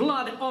was the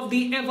blood of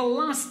the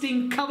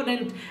everlasting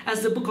covenant,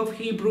 as the book of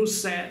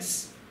Hebrews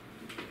says.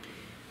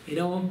 You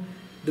know,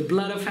 the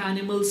blood of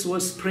animals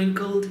was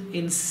sprinkled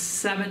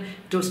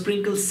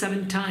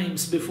seven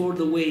times before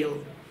the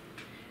veil.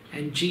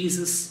 And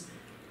Jesus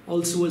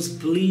also was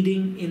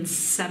bleeding in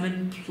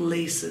 7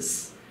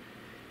 places.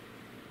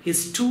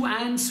 His 2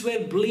 hands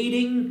were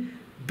bleeding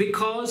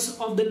because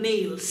of the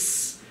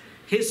nails.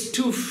 His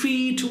 2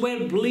 feet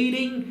were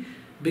bleeding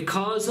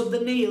because of the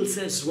nails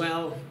as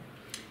well.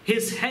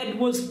 His head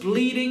was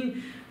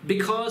bleeding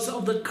because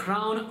of the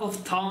crown of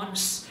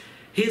thorns.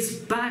 His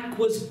back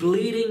was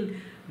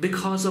bleeding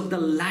because of the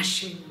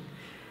lashing.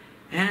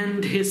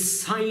 And his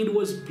side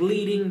was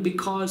bleeding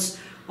because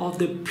of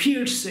the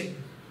piercing.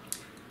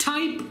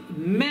 Type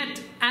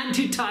met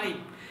antitype.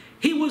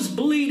 He was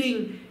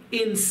bleeding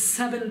in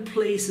 7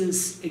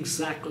 places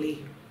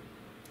exactly.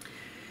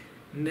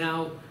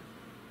 Now,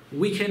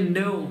 we can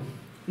know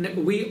that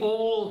we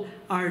all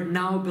are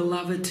now,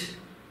 beloved,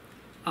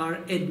 are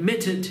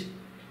admitted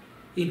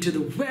into the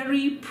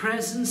very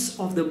presence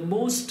of the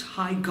Most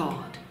High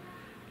God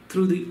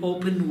through the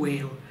open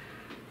veil.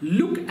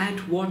 Look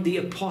at what the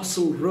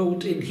apostle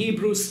wrote in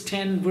Hebrews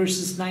 10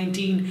 verses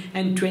 19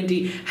 and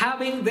 20.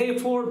 Having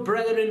therefore,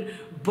 brethren,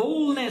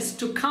 boldness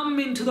to come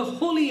into the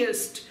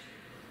holiest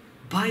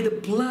by the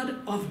blood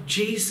of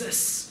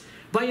Jesus,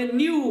 by a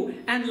new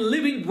and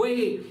living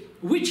way,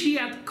 which he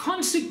hath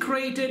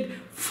consecrated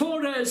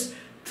for us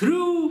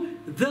through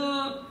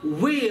the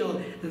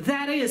veil,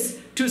 that is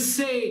to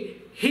say,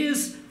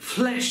 his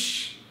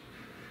flesh.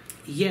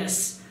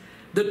 Yes,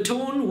 the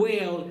torn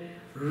veil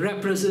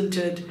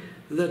represented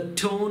the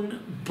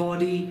torn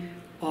body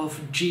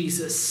of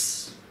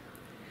Jesus.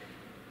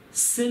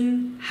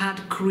 Sin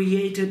had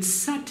created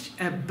such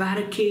a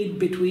barricade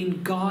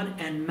between God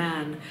and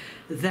man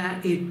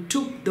that it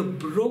took the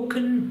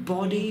broken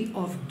body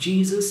of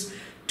Jesus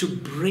to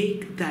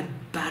break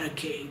that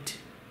barricade.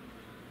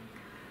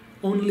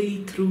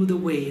 Only through the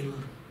veil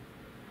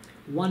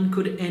one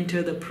could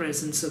enter the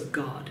presence of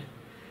God.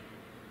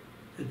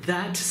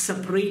 That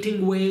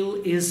separating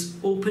veil is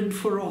open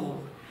for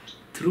all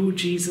through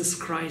Jesus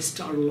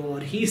Christ our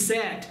Lord. He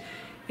said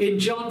in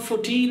John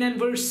 14 and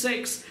verse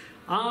 6,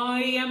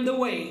 I am the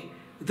way,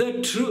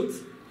 the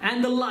truth,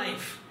 and the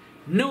life.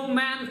 No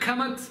man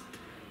cometh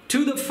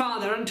to the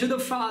Father, unto the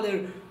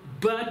Father,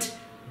 but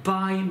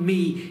by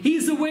me.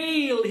 He's the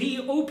veil. He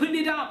opened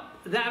it up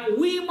that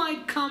we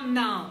might come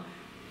now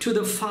to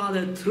the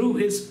Father through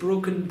his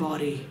broken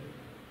body.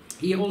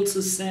 He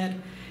also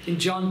said in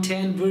John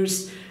 10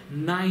 verse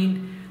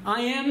 9,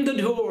 I am the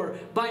door.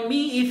 By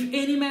me if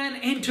any man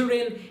enter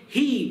in,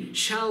 he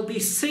shall be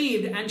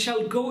saved and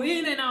shall go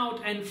in and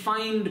out and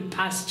find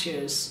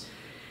pastures.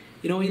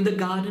 You know, in the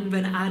garden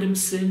when Adam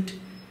sinned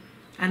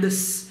and the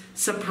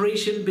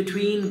separation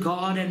between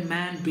God and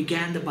man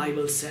began, the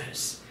Bible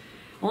says.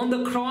 On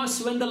the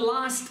cross, when the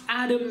last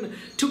Adam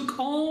took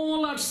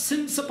all our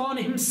sins upon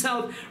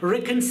himself,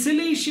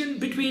 reconciliation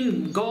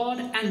between God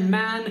and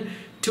man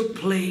took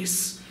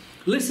place.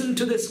 Listen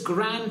to this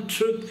grand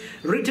truth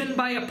written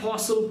by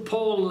Apostle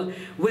Paul,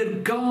 where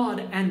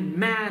God and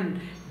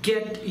man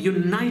get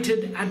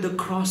united at the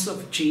cross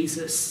of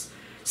Jesus.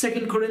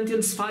 2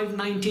 Corinthians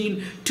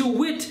 5:19, to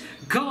wit,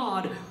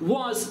 God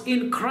was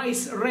in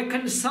Christ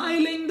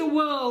reconciling the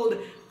world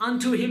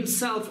unto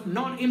himself,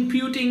 not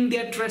imputing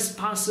their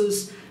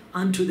trespasses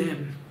unto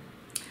them.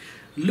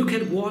 Look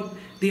at what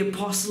the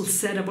apostle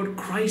said about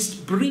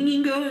Christ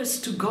bringing us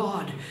to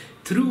God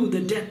through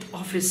the death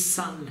of his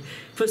Son.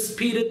 1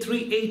 Peter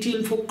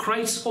 3:18, for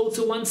Christ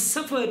also once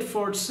suffered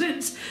for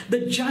sins,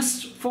 the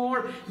just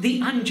for the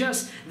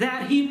unjust,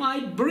 that he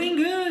might bring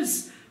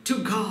us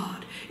to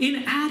God.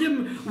 In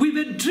Adam we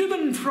were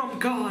driven from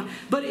God,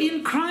 but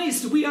in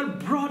Christ we are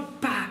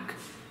brought back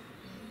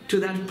to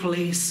that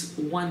place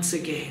once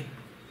again.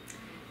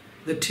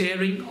 The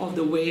tearing of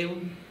the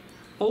veil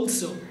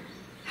also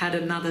had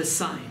another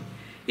sign.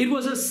 It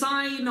was a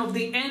sign of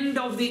the end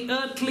of the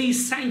earthly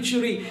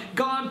sanctuary.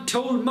 God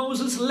told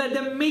Moses, let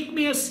them make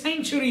me a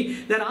sanctuary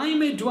that I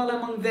may dwell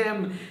among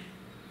them.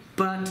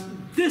 But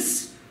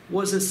this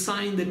was a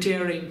sign, the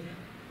tearing.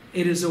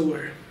 It is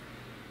over.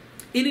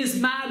 In his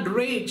mad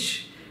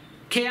rage,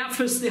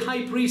 Caiaphas, the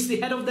high priest,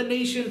 the head of the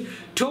nation,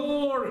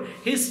 tore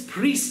his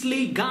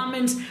priestly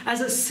garments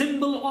as a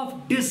symbol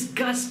of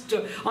disgust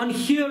on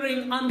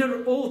hearing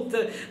under oath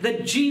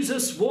that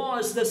Jesus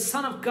was the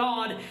Son of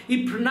God.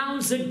 He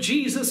pronounced that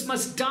Jesus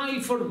must die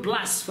for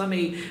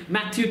blasphemy.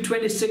 Matthew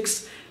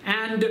 26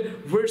 and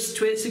verse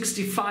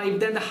 65.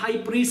 Then the high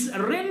priest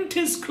rent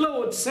his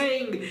clothes,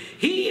 saying,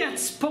 he hath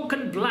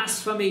spoken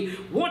blasphemy.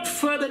 What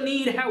further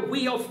need have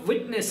we of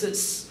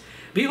witnesses?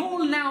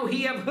 Behold, now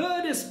he have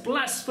heard his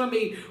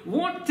blasphemy.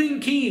 What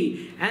think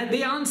ye? And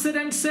they answered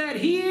and said,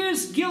 he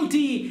is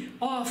guilty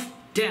of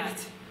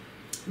death.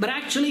 But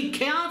actually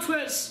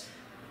Caiaphas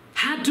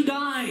had to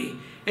die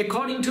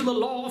according to the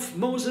law of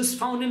Moses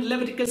found in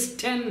Leviticus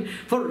 10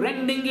 for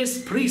rending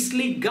his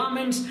priestly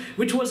garments,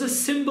 which was a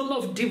symbol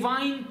of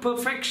divine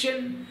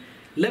perfection.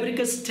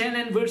 Leviticus 10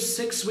 and verse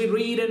 6 we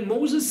read, and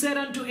Moses said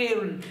unto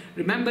Aaron,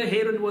 remember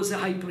Aaron was the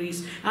high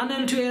priest, and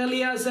unto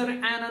Eleazar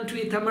and unto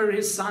Ithamar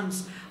his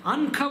sons,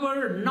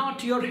 uncover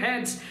not your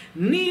heads,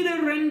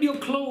 neither rend your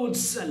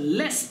clothes,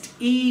 lest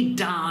ye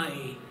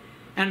die,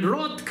 and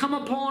wrath come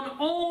upon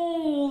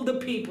all the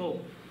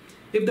people.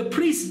 If the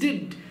priest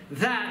did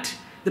that,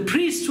 the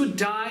priest would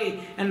die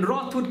and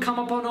wrath would come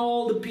upon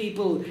all the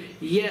people.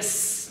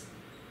 Yes,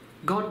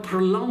 God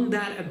prolonged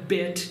that a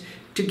bit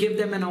to give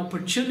them an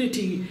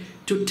opportunity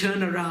to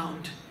turn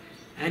around.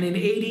 And in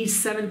AD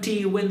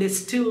 70, when they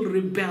still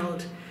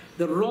rebelled,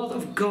 the wrath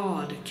of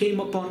God came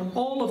upon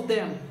all of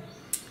them,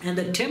 and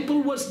the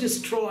temple was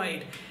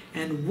destroyed,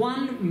 and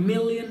 1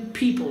 million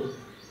people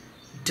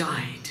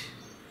died.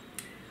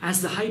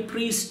 As the high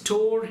priest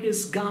tore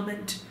his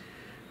garment,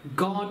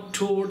 God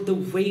tore the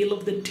veil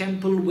of the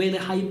temple where the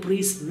high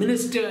priest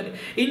ministered,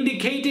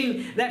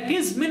 indicating that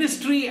his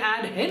ministry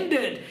had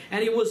ended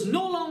and he was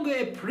no longer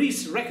a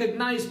priest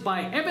recognized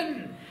by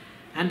heaven,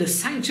 and the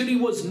sanctuary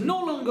was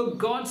no longer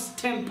God's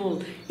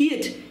temple.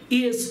 It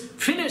is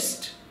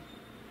finished.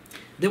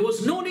 There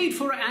was no need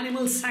for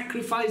animal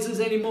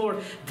sacrifices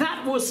anymore.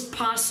 That was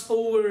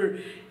Passover,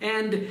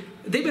 and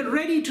they were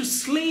ready to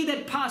slay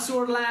that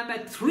Passover lamb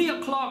at 3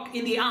 o'clock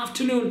in the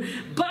afternoon.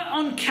 But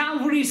on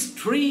Calvary's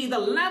tree, the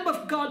Lamb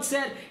of God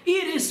said,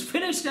 it is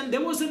finished, and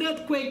there was an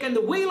earthquake, and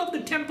the veil of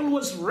the temple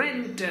was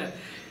rent.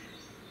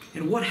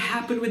 And what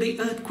happened with the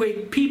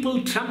earthquake?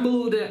 People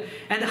trembled,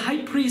 and the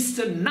high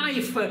priest's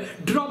knife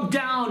dropped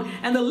down,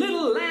 and the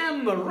little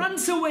lamb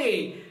runs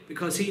away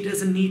because he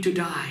doesn't need to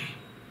die.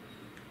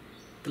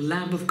 The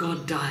Lamb of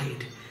God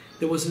died.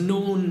 There was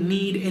no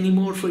need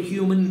anymore for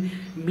human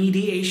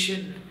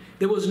mediation.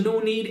 There was no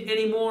need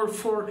anymore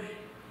for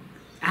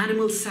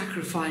animal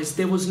sacrifice.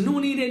 There was no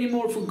need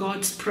anymore for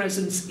God's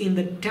presence in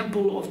the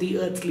temple of the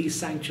earthly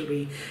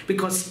sanctuary,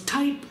 because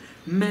type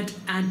met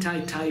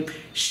anti-type,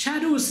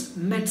 shadows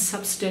met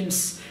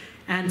substance,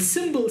 and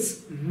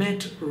symbols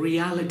met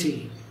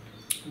reality.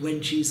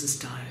 When Jesus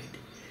died,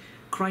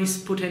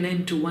 Christ put an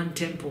end to one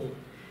temple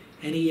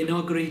and he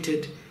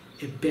inaugurated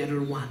a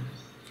better one.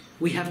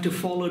 We have to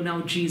follow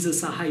now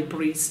Jesus, our high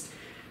priest,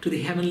 to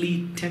the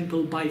heavenly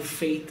temple by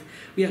faith.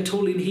 We are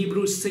told in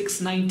Hebrews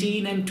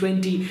 6:19 and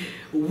 20,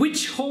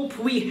 which hope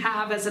we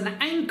have as an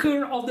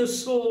anchor of the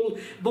soul,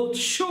 both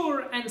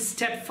sure and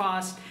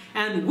steadfast,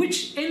 and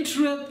which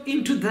entereth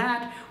into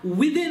that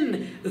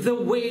within the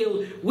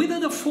veil, whither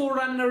the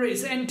forerunner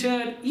is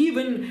entered,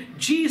 even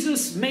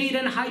Jesus made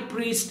an high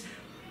priest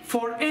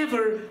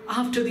forever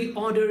after the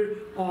order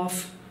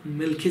of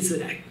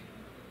Melchizedek.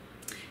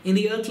 In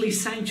the earthly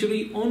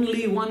sanctuary,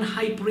 only one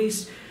high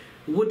priest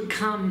would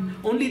come,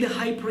 only the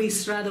high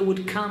priest rather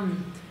would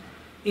come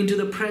into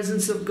the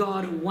presence of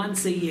God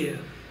once a year,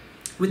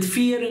 with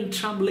fear and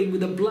trembling,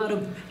 with the blood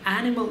of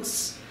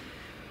animals.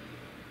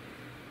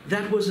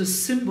 That was a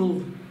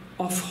symbol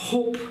of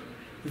hope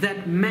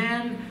that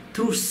man,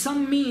 through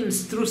some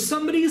means, through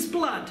somebody's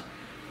blood,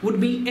 would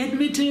be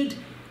admitted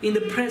in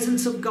the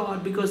presence of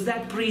God, because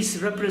that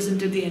priest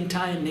represented the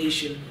entire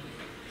nation.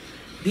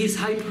 These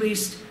high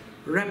priests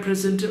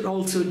represented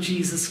also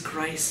Jesus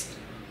Christ.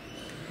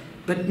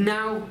 But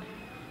now,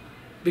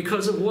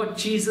 because of what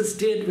Jesus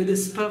did with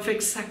his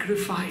perfect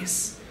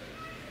sacrifice,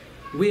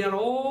 we are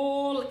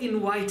all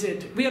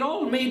invited. We are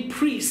all made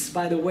priests,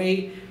 by the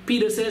way.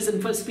 Peter says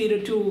in 1 Peter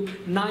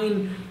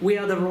 2:9, we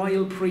are the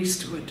royal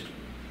priesthood.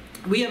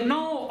 We are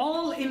now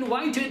all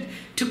invited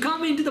to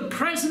come into the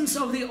presence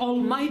of the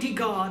Almighty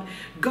God.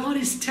 God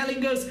is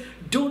telling us,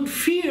 don't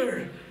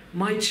fear,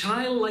 my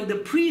child, like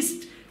the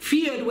priest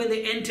feared when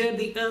they entered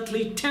the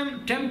earthly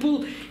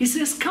temple. He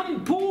says,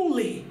 come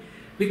boldly,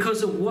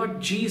 because of what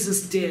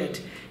Jesus did.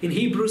 In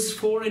Hebrews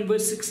 4 and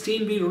verse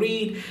 16 we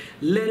read,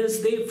 "Let us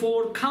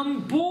therefore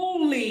come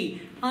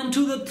boldly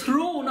unto the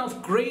throne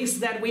of grace,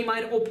 that we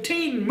might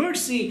obtain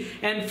mercy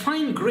and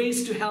find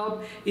grace to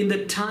help in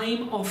the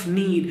time of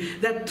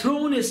need." That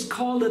throne is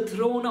called the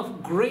throne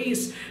of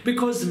grace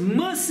because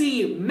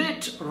mercy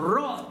met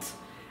wrath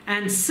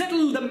and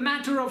settled the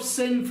matter of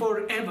sin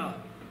forever.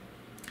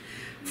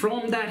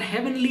 From that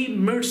heavenly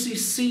mercy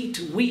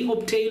seat, we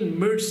obtain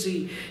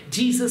mercy.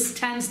 Jesus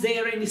stands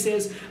there and he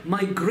says,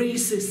 "My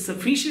grace is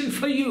sufficient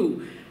for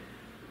you.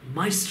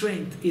 My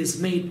strength is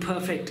made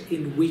perfect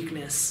in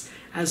weakness."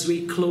 As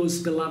we close,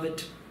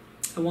 beloved,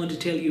 I want to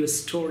tell you a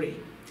story.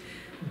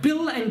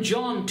 Bill and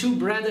John, two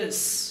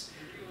brothers,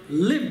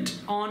 lived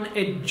on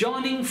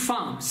adjoining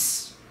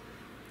farms.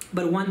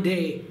 But one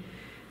day,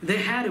 they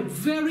had a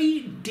very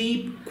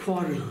deep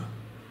quarrel.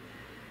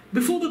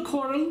 Before the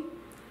quarrel,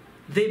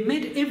 they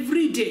met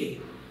every day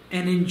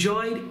and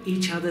enjoyed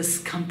each other's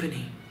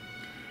company.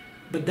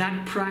 But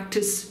that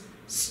practice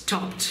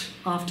stopped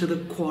after the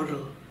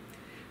quarrel.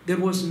 There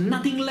was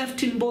nothing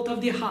left in both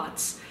of their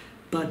hearts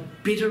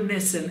but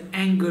bitterness and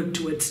anger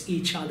towards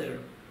each other.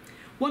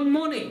 One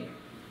morning,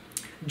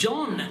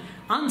 John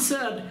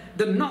answered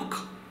the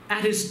knock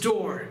at his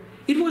door.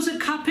 It was a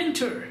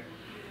carpenter.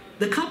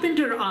 The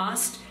carpenter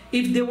asked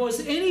if there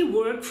was any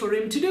work for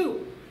him to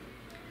do.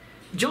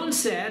 John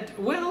said,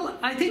 "Well,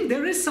 I think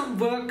there is some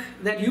work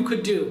that you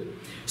could do."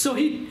 So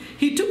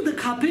he took the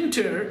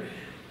carpenter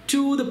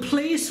to the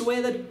place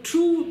where the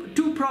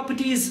two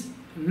properties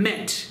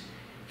met,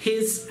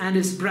 his and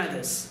his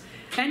brother's.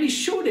 And he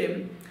showed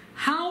him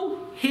how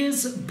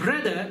his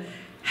brother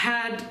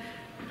had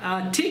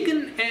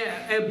taken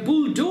a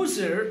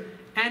bulldozer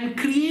and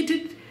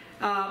created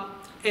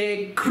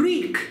a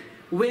creek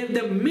where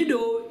the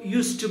meadow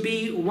used to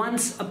be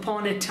once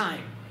upon a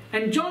time.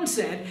 And John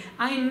said,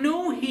 "I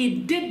know he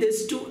did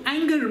this to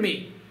anger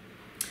me.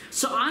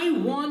 So I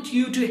want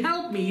you to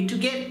help me to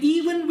get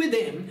even with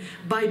him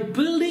by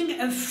building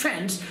a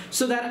fence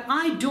so that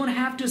I don't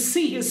have to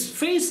see his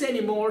face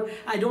anymore.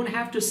 I don't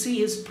have to see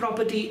his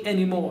property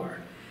anymore."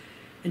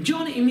 And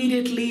John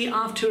immediately,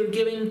 after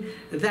giving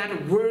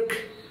that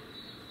work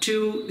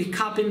to the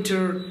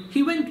carpenter,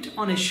 he went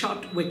on a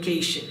short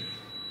vacation.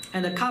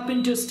 And the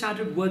carpenter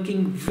started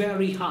working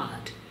very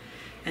hard.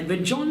 And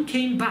when John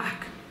came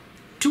back,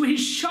 to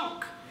his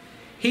shock,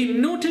 he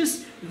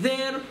noticed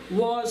there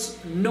was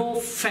no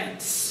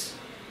fence.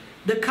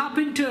 The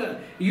carpenter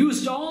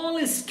used all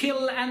his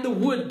skill and the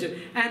wood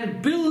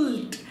and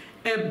built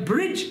a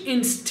bridge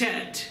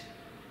instead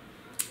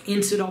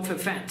of a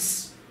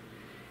fence.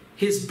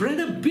 His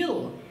brother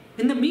Bill,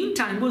 in the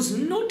meantime, was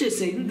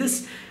noticing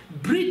this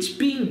bridge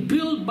being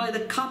built by the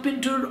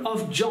carpenter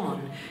of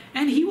John,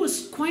 and he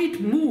was quite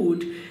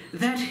moved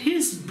that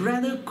his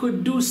brother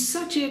could do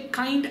such a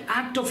kind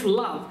act of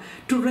love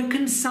to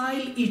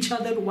reconcile each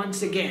other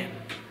once again.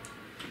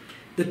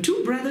 The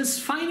two brothers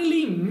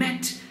finally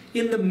met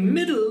in the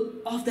middle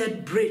of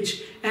that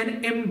bridge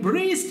and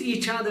embraced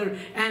each other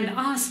and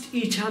asked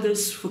each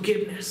other's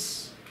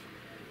forgiveness.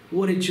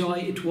 What a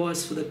joy it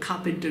was for the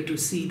carpenter to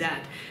see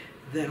that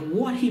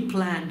what he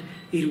planned,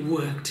 it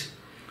worked.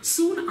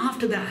 Soon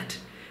after that,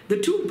 the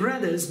two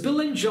brothers, Bill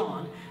and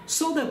John,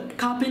 saw the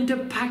carpenter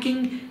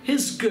packing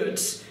his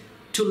goods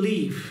to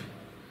leave.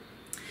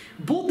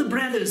 Both the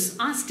brothers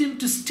asked him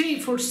to stay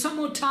for some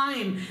more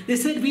time. They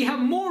said, "We have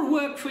more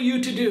work for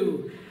you to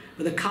do."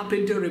 But the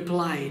carpenter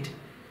replied,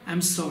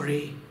 "I'm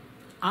sorry,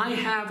 I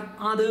have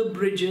other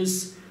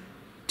bridges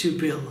to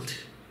build."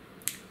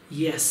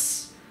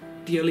 Yes,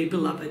 dearly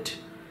beloved,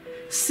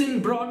 sin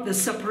brought the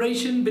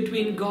separation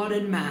between God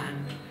and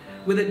man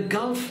with a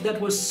gulf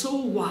that was so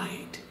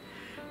wide.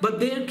 But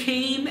there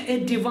came a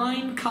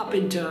divine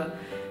carpenter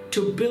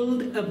to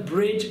build a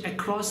bridge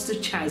across the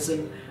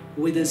chasm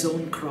with his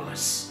own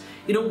cross.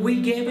 You know, we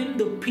gave him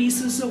the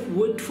pieces of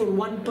wood for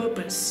one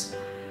purpose,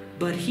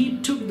 but he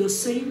took the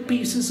same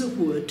pieces of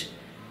wood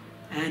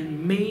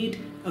and made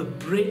a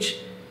bridge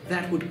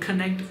that would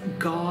connect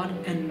God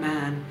and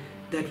man,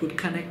 that would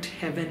connect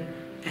heaven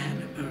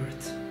and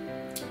earth.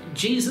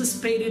 Jesus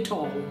paid it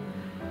all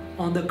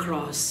on the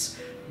cross.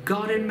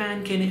 God and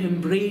man can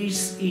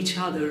embrace each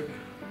other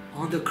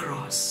on the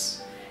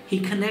cross. He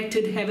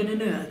connected heaven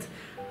and earth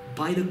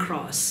by the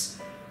cross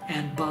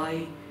and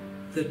by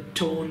the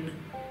torn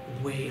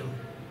veil.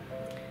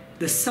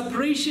 The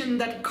separation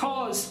that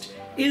caused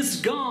is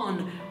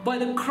gone by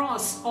the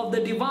cross of the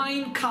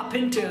divine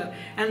carpenter,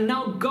 and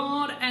now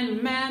God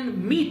and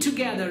man meet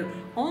together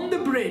on the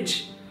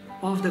bridge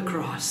of the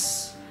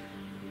cross.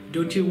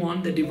 Don't you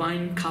want the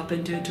divine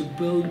carpenter to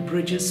build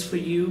bridges for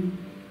you?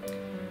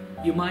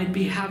 You might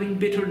be having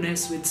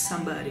bitterness with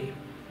somebody,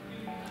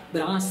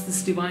 but ask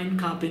this divine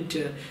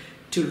carpenter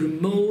to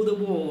remove the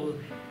wall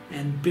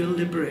and build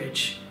a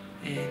bridge,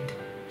 and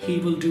he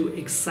will do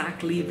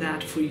exactly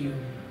that for you.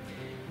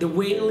 The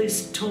veil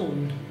is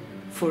torn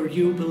for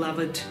you,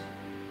 beloved.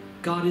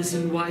 God is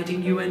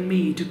inviting you and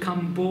me to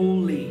come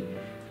boldly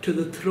to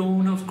the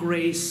throne of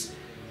grace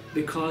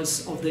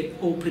because of the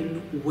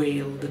open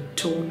veil, the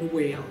torn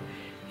veil.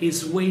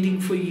 He's waiting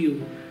for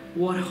you.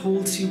 What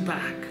holds you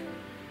back?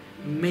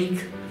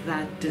 Make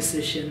that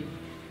decision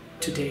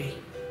today.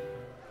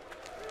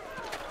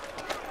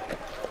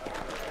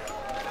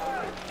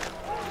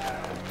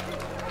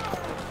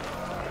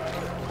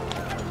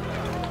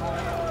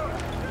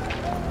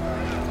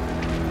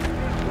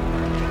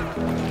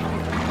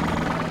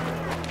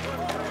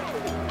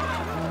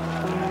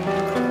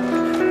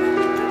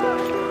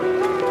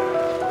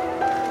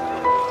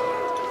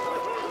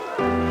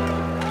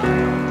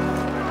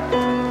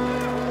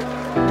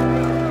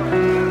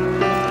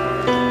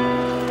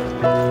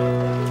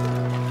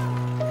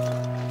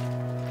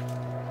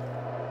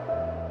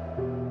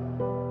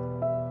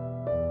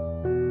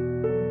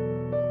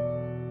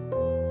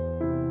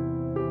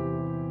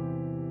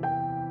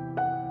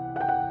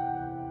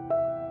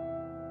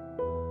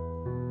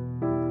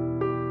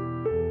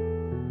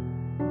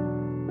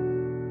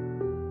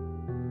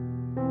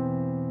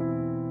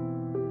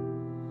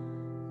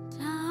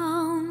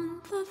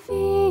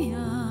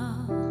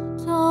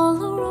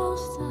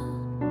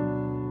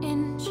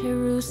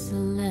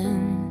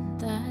 Jerusalem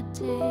that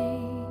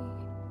day,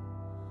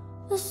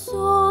 the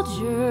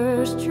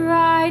soldiers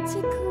tried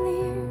to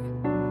clear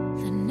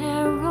the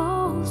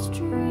narrow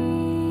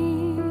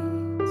streets,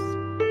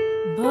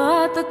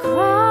 but the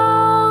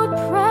crowd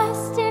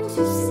pressed in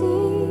to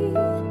see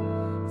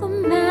the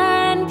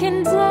man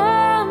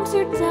condemned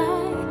to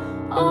die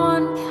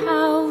on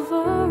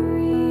Calvary.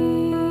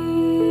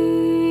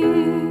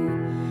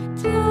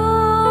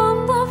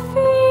 Down the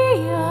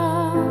Via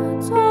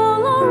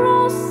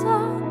Dolorosa,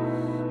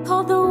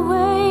 called the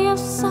way of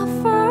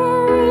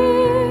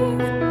suffering,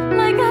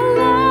 like a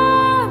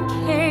lamb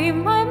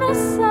came my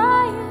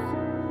Messiah,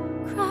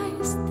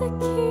 Christ the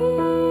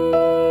King.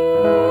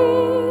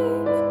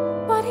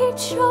 But he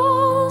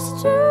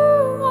chose to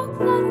walk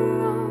that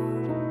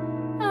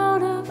road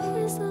out of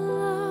his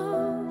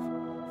love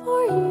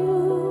for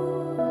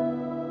you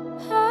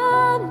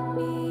and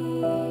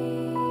me.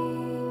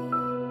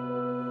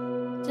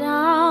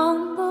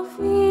 Down the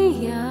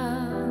Via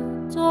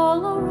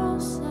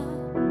Dolorosa,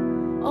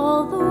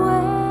 all the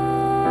way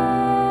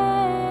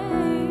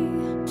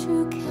to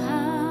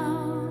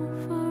Calvary.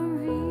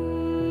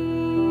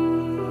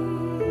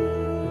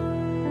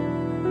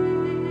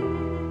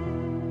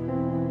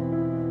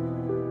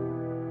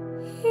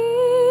 He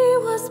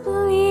was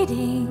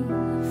bleeding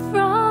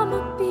from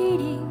a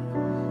beating.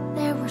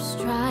 There were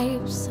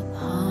stripes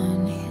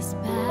upon his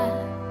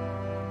back,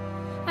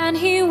 and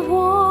he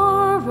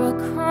wore a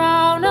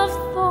crown of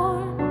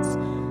thorns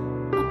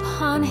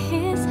upon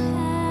his head.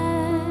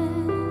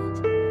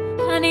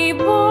 And he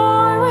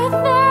bore with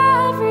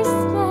every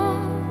step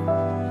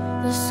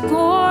the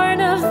scorn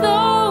of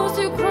those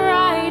who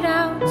cried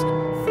out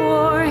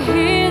for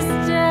his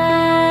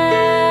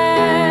death.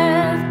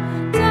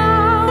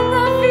 Down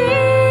the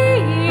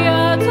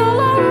Via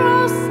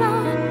Dolorosa,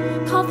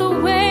 called the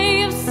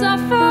way of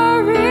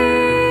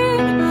suffering,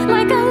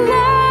 like a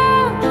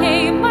lamb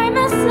came my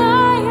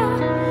Messiah,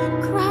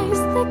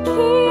 Christ the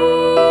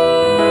King.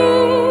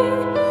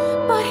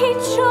 But he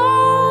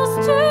chose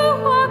to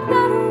walk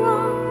that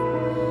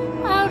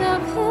road out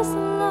of his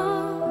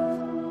love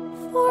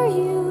for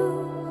you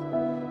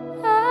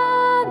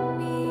and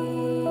me.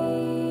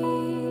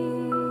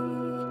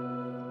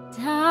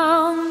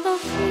 Down the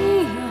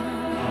Via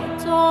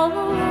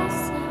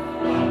Dolorosa,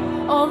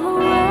 all the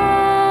way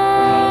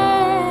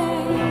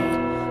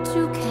to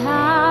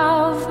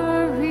Calvary.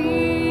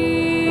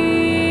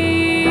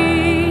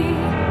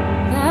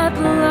 That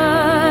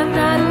blood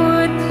that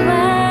would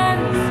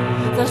cleanse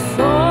the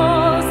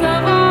souls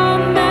of all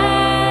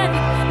men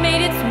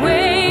made its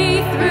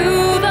way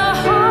through the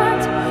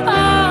heart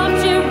of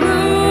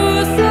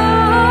Jerusalem.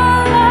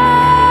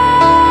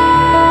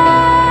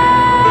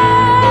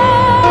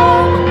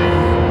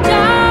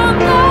 Down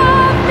the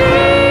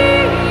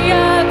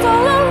Via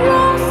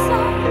Dolorosa,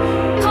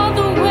 called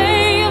the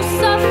way of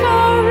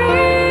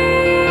suffering,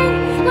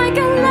 like a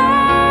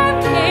lamb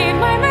came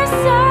my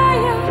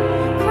Messiah,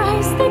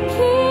 Christ the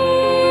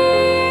King.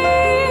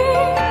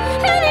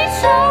 And he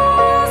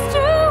chose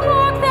to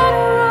walk that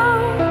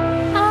road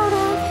out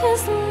of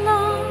his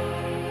love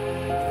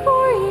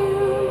for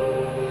you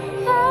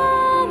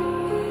and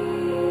me.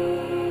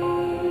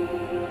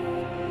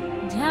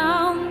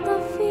 Down the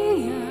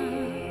Via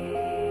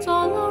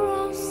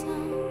Dolorosa,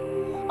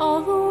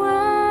 all the